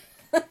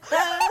 Exactly.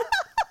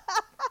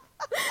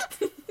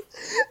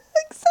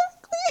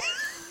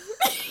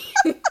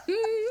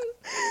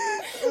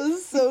 It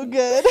was so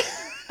good.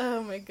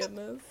 Oh my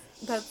goodness.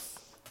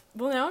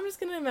 Well, now I'm just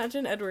gonna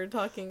imagine Edward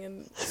talking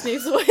in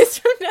Snape's voice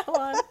from now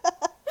on.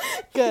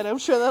 Good, I'm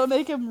sure that'll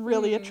make him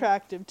really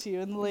attractive to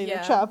you in the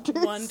later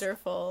chapters.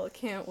 Wonderful.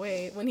 Can't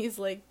wait. When he's,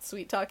 like,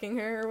 sweet-talking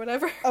her or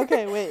whatever.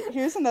 Okay, wait.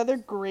 Here's another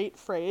great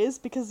phrase,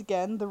 because,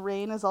 again, the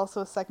rain is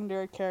also a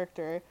secondary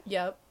character.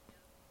 Yep.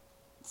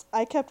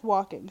 I kept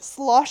walking,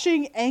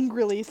 sloshing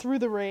angrily through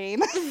the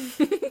rain.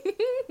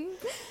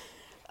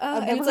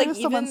 I've never heard of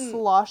someone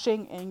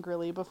sloshing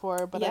angrily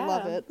before, but I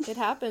love it. It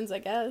happens, I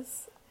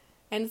guess.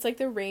 And it's like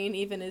the rain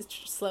even is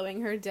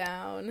slowing her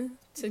down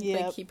to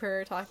like keep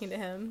her talking to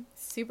him.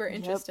 Super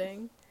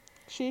interesting. Yep.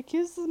 She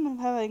accuses him of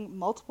having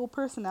multiple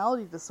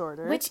personality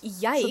disorder. Which,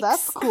 yikes. So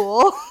that's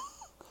cool.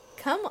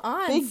 Come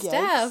on, Big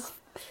Steph. Yikes.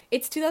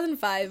 It's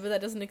 2005, but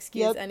that doesn't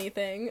excuse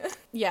anything.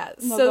 Yeah,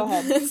 no, go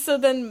ahead. So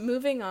then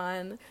moving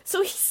on.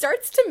 So he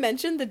starts to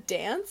mention the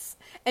dance,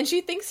 and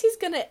she thinks he's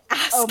gonna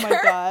ask her. Oh my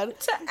god.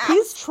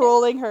 He's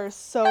trolling her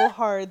so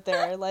hard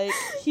there. Like,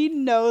 he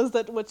knows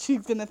that what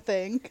she's gonna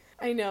think.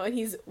 I know, and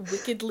he's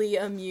wickedly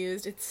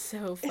amused. It's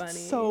so funny.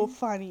 It's so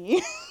funny.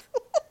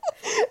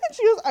 And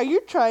she goes, are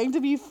you trying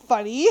to be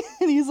funny?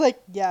 And he's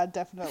like, yeah,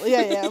 definitely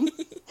I am.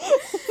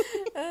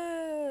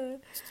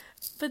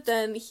 But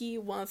then he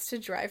wants to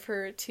drive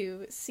her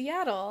to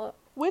Seattle.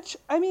 Which,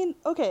 I mean,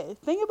 okay,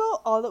 think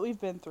about all that we've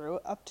been through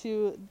up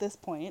to this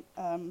point.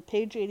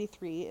 Page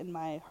 83 in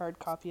my hard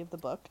copy of the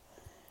book.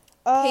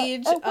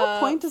 Page at what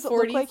point does it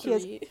look like he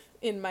has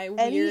in my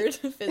any... weird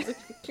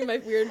my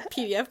weird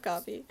PDF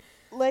copy.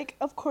 Like,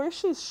 of course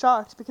she's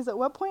shocked, because at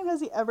what point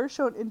has he ever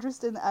shown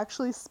interest in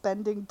actually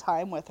spending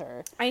time with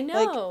her? I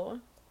know. Like,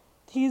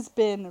 he's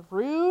been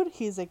rude,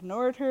 he's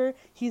ignored her,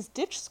 he's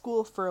ditched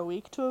school for a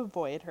week to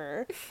avoid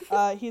her,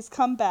 he's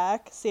come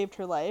back, saved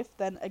her life,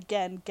 then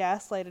again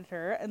gaslighted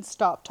her and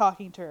stopped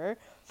talking to her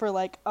for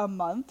like a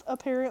month,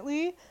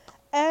 apparently.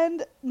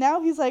 And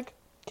now he's like,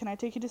 can I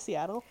take you to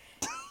Seattle?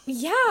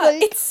 Yeah,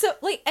 like, it's so,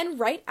 like, and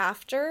right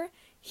after,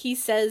 he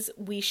says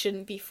we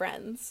shouldn't be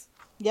friends.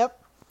 Yep.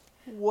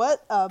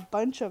 What a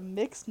bunch of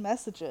mixed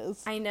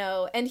messages. I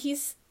know, and he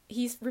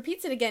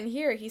repeats it again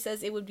here. He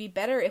says it would be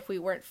better if we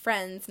weren't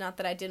friends, not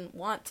that I didn't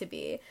want to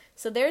be.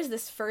 So there's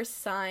this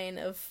first sign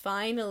of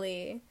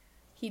finally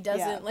he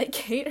doesn't, like,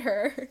 hate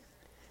her.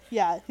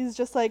 Yeah, he's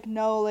just like,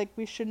 no, like,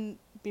 we shouldn't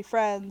be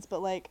friends,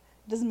 but, like,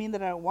 it doesn't mean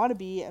that I don't want to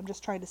be. I'm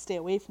just trying to stay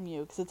away from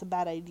you because it's a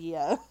bad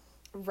idea.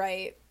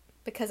 Right.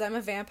 Because I'm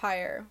a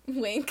vampire.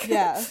 Wink.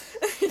 Yeah.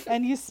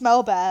 And you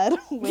smell bad.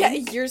 Wink. Yeah,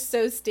 you're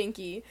so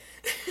stinky.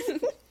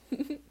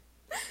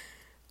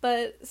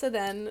 But, so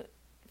then,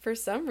 for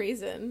some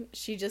reason,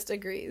 she just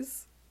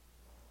agrees.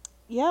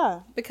 Yeah.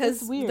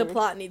 Because the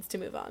plot needs to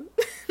move on.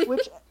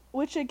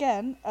 which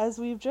again, as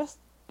we've just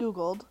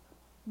Googled,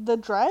 the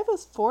drive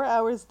is 4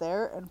 hours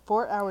there and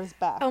 4 hours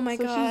back. Oh my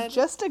God. So she's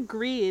just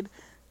agreed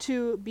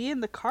to be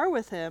in the car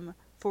with him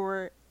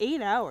for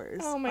 8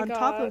 hours. Oh my on God.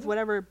 top of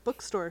whatever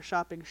bookstore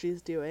shopping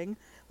she's doing.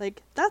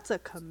 Like, that's a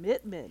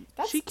commitment.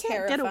 That's she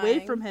can't terrifying. get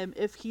away from him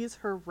if he's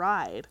her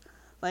ride.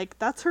 Like,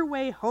 that's her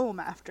way home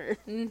after.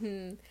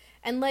 Mm-hmm.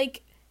 And,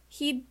 like,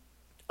 he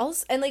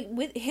also, and, like,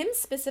 with him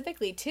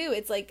specifically, too,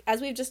 it's like, as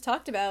we've just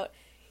talked about,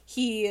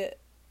 he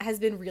has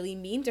been really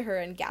mean to her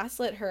and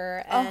gaslit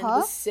her and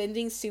was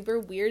sending super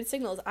weird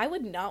signals. I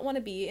would not want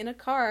to be in a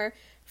car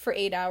for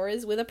 8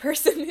 hours with a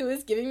person who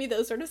is giving me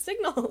those sort of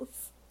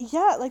signals.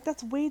 Yeah, like,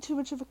 that's way too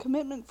much of a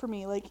commitment for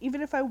me. Like,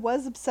 even if I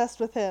was obsessed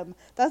with him,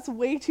 that's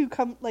way too,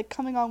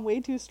 coming on way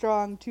too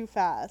strong, too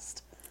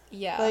fast.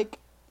 Yeah. Like,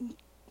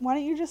 why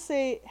don't you just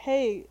say,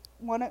 hey,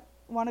 wanna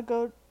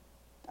go,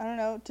 I don't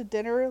know, to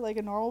dinner like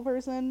a normal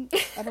person?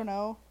 I don't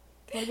know.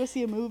 Want to go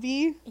see a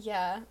movie?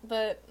 Yeah,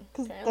 but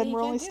because then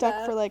we're only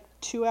stuck for like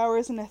 2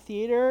 hours in a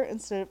theater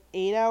instead of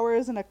 8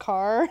 hours in a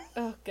car.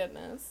 Oh,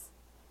 goodness.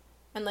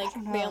 And, like,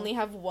 they only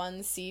have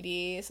one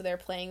CD, so they're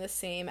playing the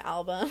same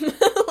album,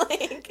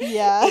 like,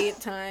 8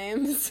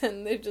 times,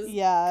 and they're just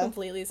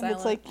completely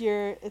silent. And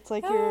it's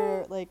like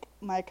your, like,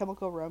 My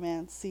Chemical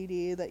Romance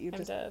CD that you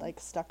just, like,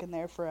 stuck in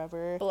there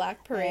forever.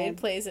 Black Parade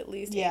plays at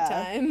least 8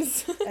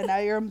 times. And now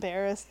you're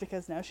embarrassed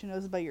because now she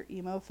knows about your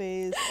emo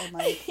phase, and,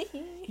 like,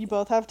 you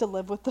both have to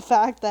live with the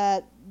fact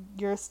that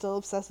you're still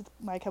obsessed with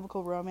My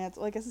Chemical Romance.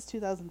 Well, I guess it's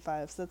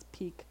 2005, so that's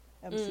peak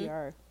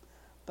MCR.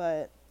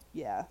 But,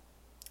 yeah.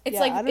 It's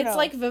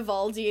like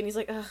Vivaldi, and he's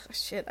like, oh,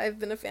 shit, I've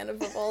been a fan of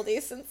Vivaldi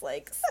since,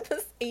 like,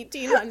 the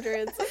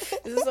 1800s.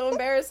 This is so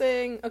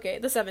embarrassing. Okay,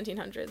 the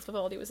 1700s.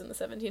 Vivaldi was in the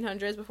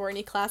 1700s before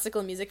any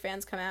classical music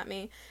fans come at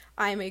me.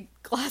 I'm a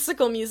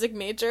classical music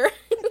major.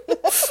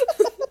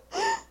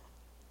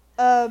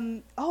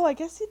 I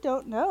guess you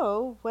don't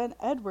know when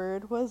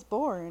Edward was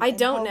born. I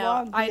don't know.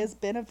 How long he has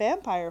been a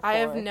vampire for. I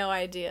have no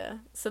idea.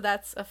 So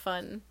that's a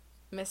fun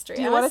mystery.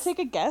 Do you want to take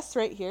a guess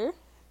right here?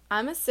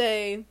 I'm going to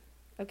say,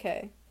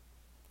 okay.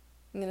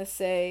 I'm going to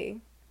say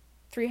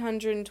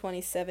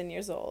 327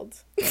 years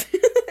old.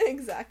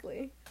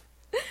 Exactly.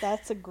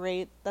 That's a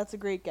great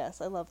guess.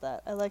 I love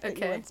that. I like that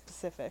you went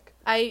specific.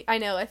 I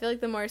know. I feel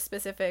like the more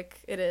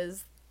specific it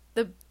is,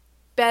 the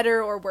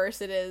better or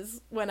worse it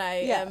is when I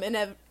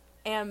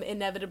am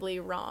inevitably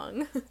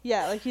wrong.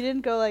 Yeah, like you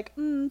didn't go like,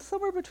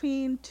 somewhere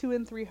between 2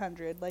 and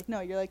 300. Like,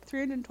 no, you're like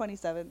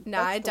 327.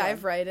 Nah, I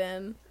dive right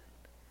in.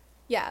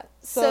 Yeah.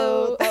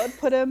 So that would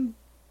put him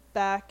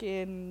back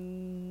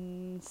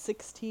in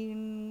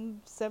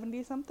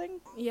 1670 something.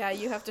 Yeah,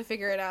 you have to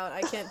figure it out.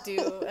 I can't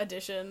do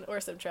addition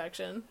or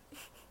subtraction.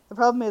 The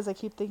problem is I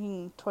keep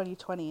thinking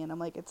 2020 and I'm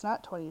like, it's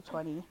not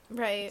 2020.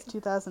 Right. It's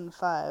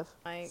 2005.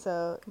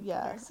 So computer.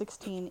 yeah,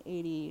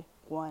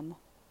 1681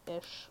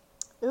 ish.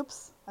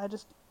 Oops, I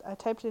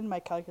typed in my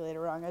calculator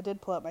wrong. I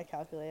did pull up my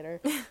calculator.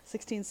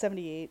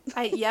 1678.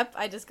 Yep,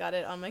 I just got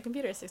it on my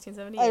computer.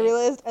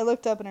 1678. I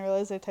looked up and I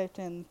realized I typed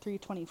in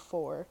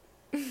 324.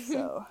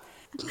 So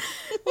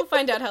we'll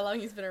find out how long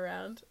he's been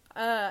around.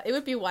 It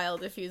would be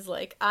wild if he's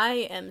like,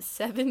 I am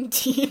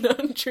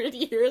 1700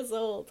 years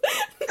old.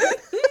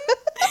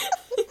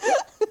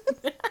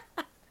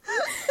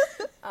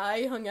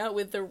 I hung out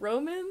with the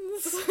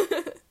Romans.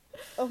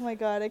 Oh my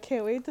god, I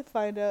can't wait to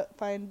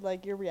find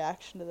like your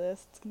reaction to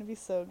this. It's gonna be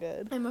so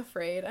good. I'm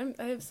afraid.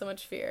 I have so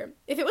much fear.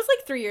 If it was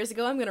like 3 years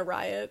ago, I'm gonna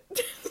riot.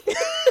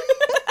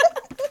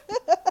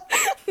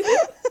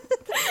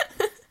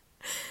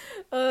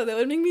 Oh, that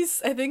would make me.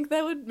 I think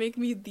that would make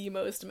me the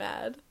most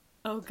mad.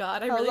 Oh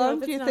God, I really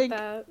hope it's not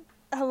that.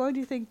 How long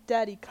do you think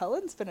Daddy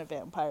Cullen's been a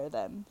vampire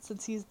then?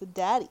 Since he's the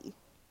daddy.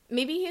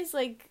 Maybe he's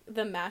like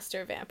the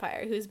master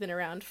vampire who's been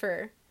around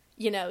for,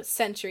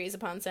 centuries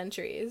upon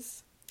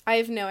centuries. I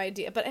have no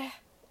idea, but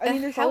I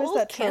mean, there's how always old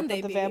that can trope they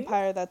of the be?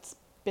 vampire that's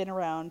been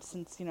around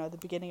since, you know, the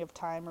beginning of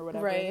time or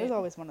whatever. Right. There's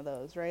always one of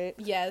those, right?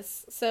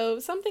 Yes, so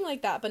something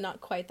like that, but not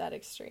quite that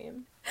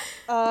extreme.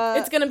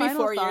 It's gonna be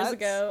 4 years thoughts.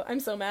 ago. I'm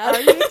so mad.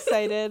 Are you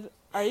excited?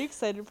 Are you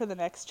excited for the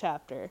next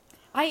chapter?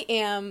 I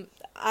am.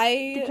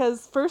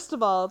 Because, first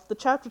of all, the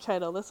chapter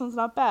title, this one's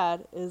not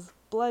bad, is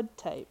Blood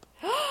Type.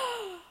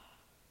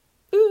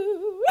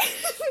 Ooh.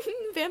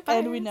 Vampires.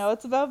 And we know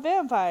it's about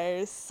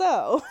vampires,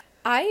 so...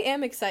 I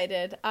am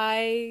excited.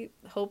 I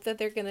hope that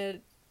they're gonna,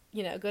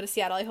 you know, go to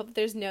Seattle. I hope that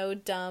there's no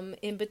dumb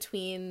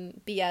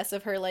in-between BS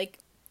of her, like,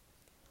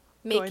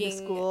 making... Going to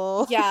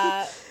school.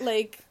 Yeah,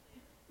 like...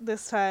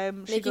 This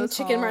time, she making goes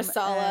chicken home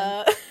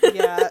marsala. and,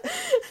 yeah.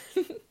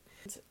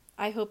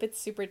 I hope it's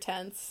super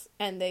tense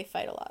and they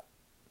fight a lot.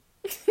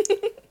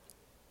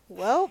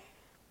 Well,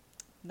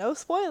 no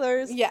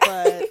spoilers, Yeah.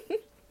 but,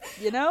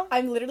 you know?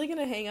 I'm literally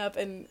gonna hang up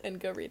and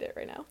go read it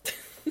right now.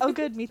 Oh,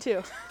 good, me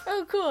too.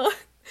 Oh, cool.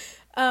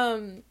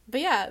 But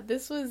yeah,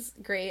 this was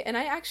great. And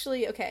I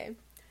actually, okay,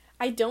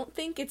 I don't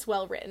think it's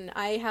well written.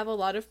 I have a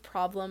lot of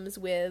problems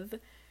with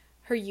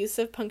her use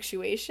of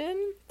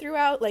punctuation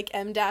throughout, like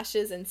em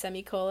dashes and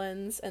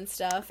semicolons and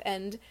stuff,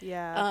 and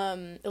Yeah.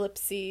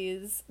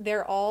 ellipses.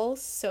 They're all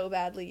so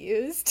badly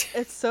used.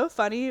 It's so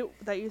funny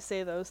that you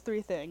say those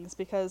three things,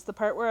 because the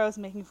part where I was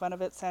making fun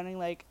of it sounding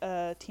like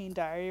a teen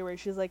diary, where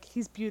she's like,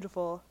 he's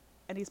beautiful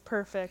and he's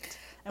perfect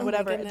and Oh my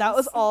whatever, that goodness.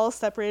 was all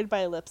separated by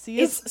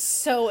ellipses. It's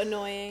so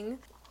annoying.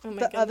 Oh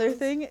my The other goodness.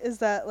 thing is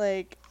that,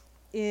 like,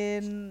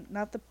 in,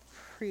 not the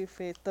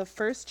preface, the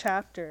first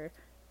chapter,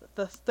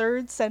 the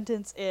third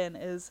sentence in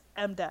is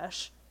M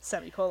dash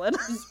semicolon.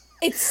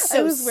 It's so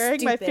I was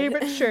wearing my stupid.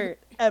 favorite shirt,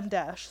 M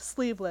dash,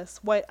 sleeveless,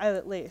 white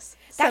eyelet lace,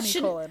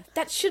 semicolon.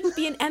 That shouldn't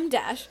be an M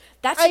dash.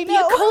 That I should be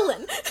know. a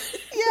colon.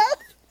 Yeah.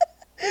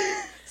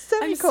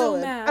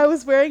 Semicolon. mad. I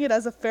was wearing it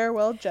as a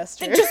farewell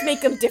gesture. Then just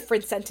make them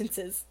different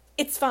sentences.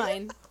 It's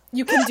fine.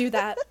 You can do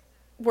that.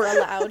 We're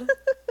allowed.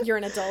 You're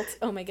an adult.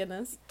 Oh my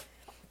goodness.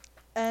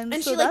 and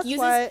And so she like that's uses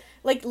why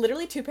like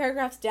literally 2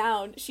 paragraphs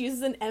down, she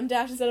uses an M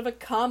dash instead of a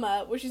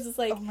comma, where she's just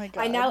like, Oh my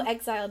I now God.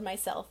 exiled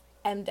myself.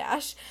 M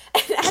dash.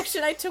 An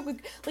action I took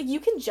with, like, you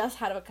can just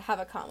have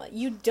a comma.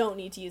 You don't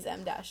need to use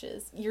M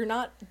dashes. You're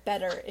not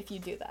better if you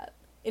do that.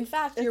 In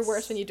fact, you're It's-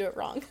 worse when you do it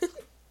wrong.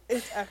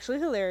 it's actually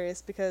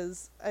hilarious,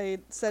 because I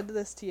said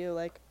this to you,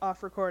 like,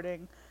 off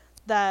recording,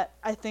 that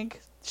I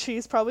think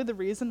she's probably the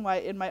reason why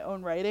in my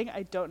own writing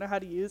I don't know how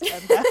to use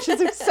M dashes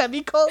or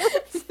semicolons,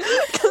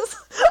 because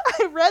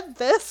I read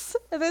this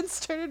and then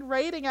started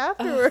writing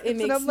afterwards, it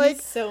makes and I'm me like,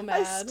 so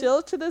mad. I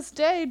still to this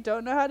day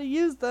don't know how to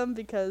use them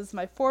because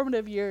my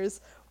formative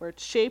years were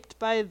shaped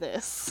by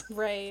this.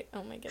 Right.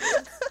 Oh my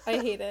goodness. I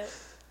hate it.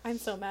 I'm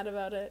so mad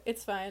about it.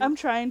 It's fine. I'm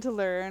trying to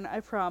learn,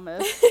 I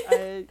promise.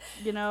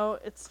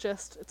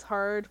 It's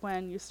hard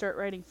when you start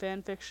writing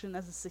fan fiction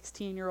as a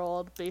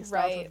 16-year-old based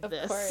Right, off of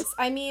this. course.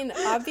 I mean,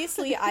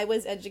 obviously, I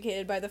was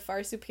educated by the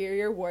far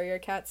superior Warrior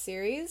Cat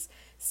series,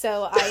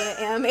 so I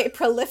am a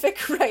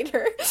prolific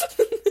writer.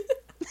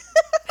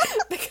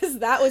 Because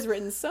that was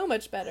written so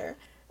much better.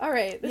 All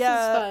right, this is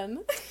fun.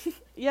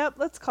 Yep,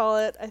 let's call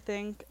it, I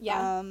think.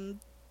 Yeah.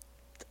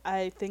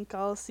 I think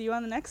I'll see you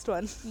on the next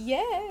one.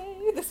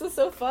 Yay! This was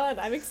so fun.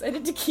 I'm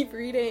excited to keep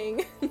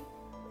reading.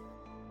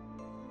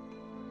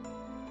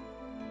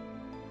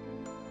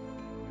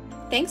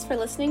 Thanks for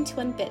listening to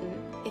Unbitten.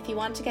 If you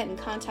want to get in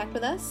contact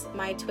with us,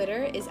 my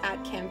Twitter is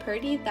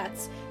 @Campurdy.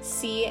 That's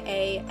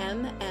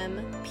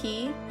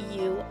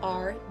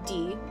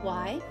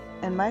CAMMPURDY.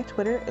 And my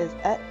Twitter is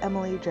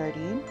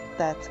 @EmilyJardine.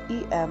 That's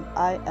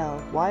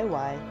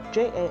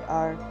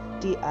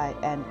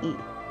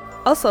EmilYJardine.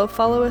 Also,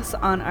 follow us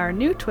on our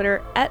new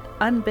Twitter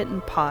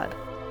 @UnbittenPod.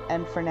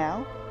 And for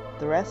now,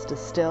 the rest is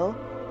still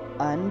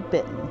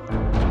unbitten.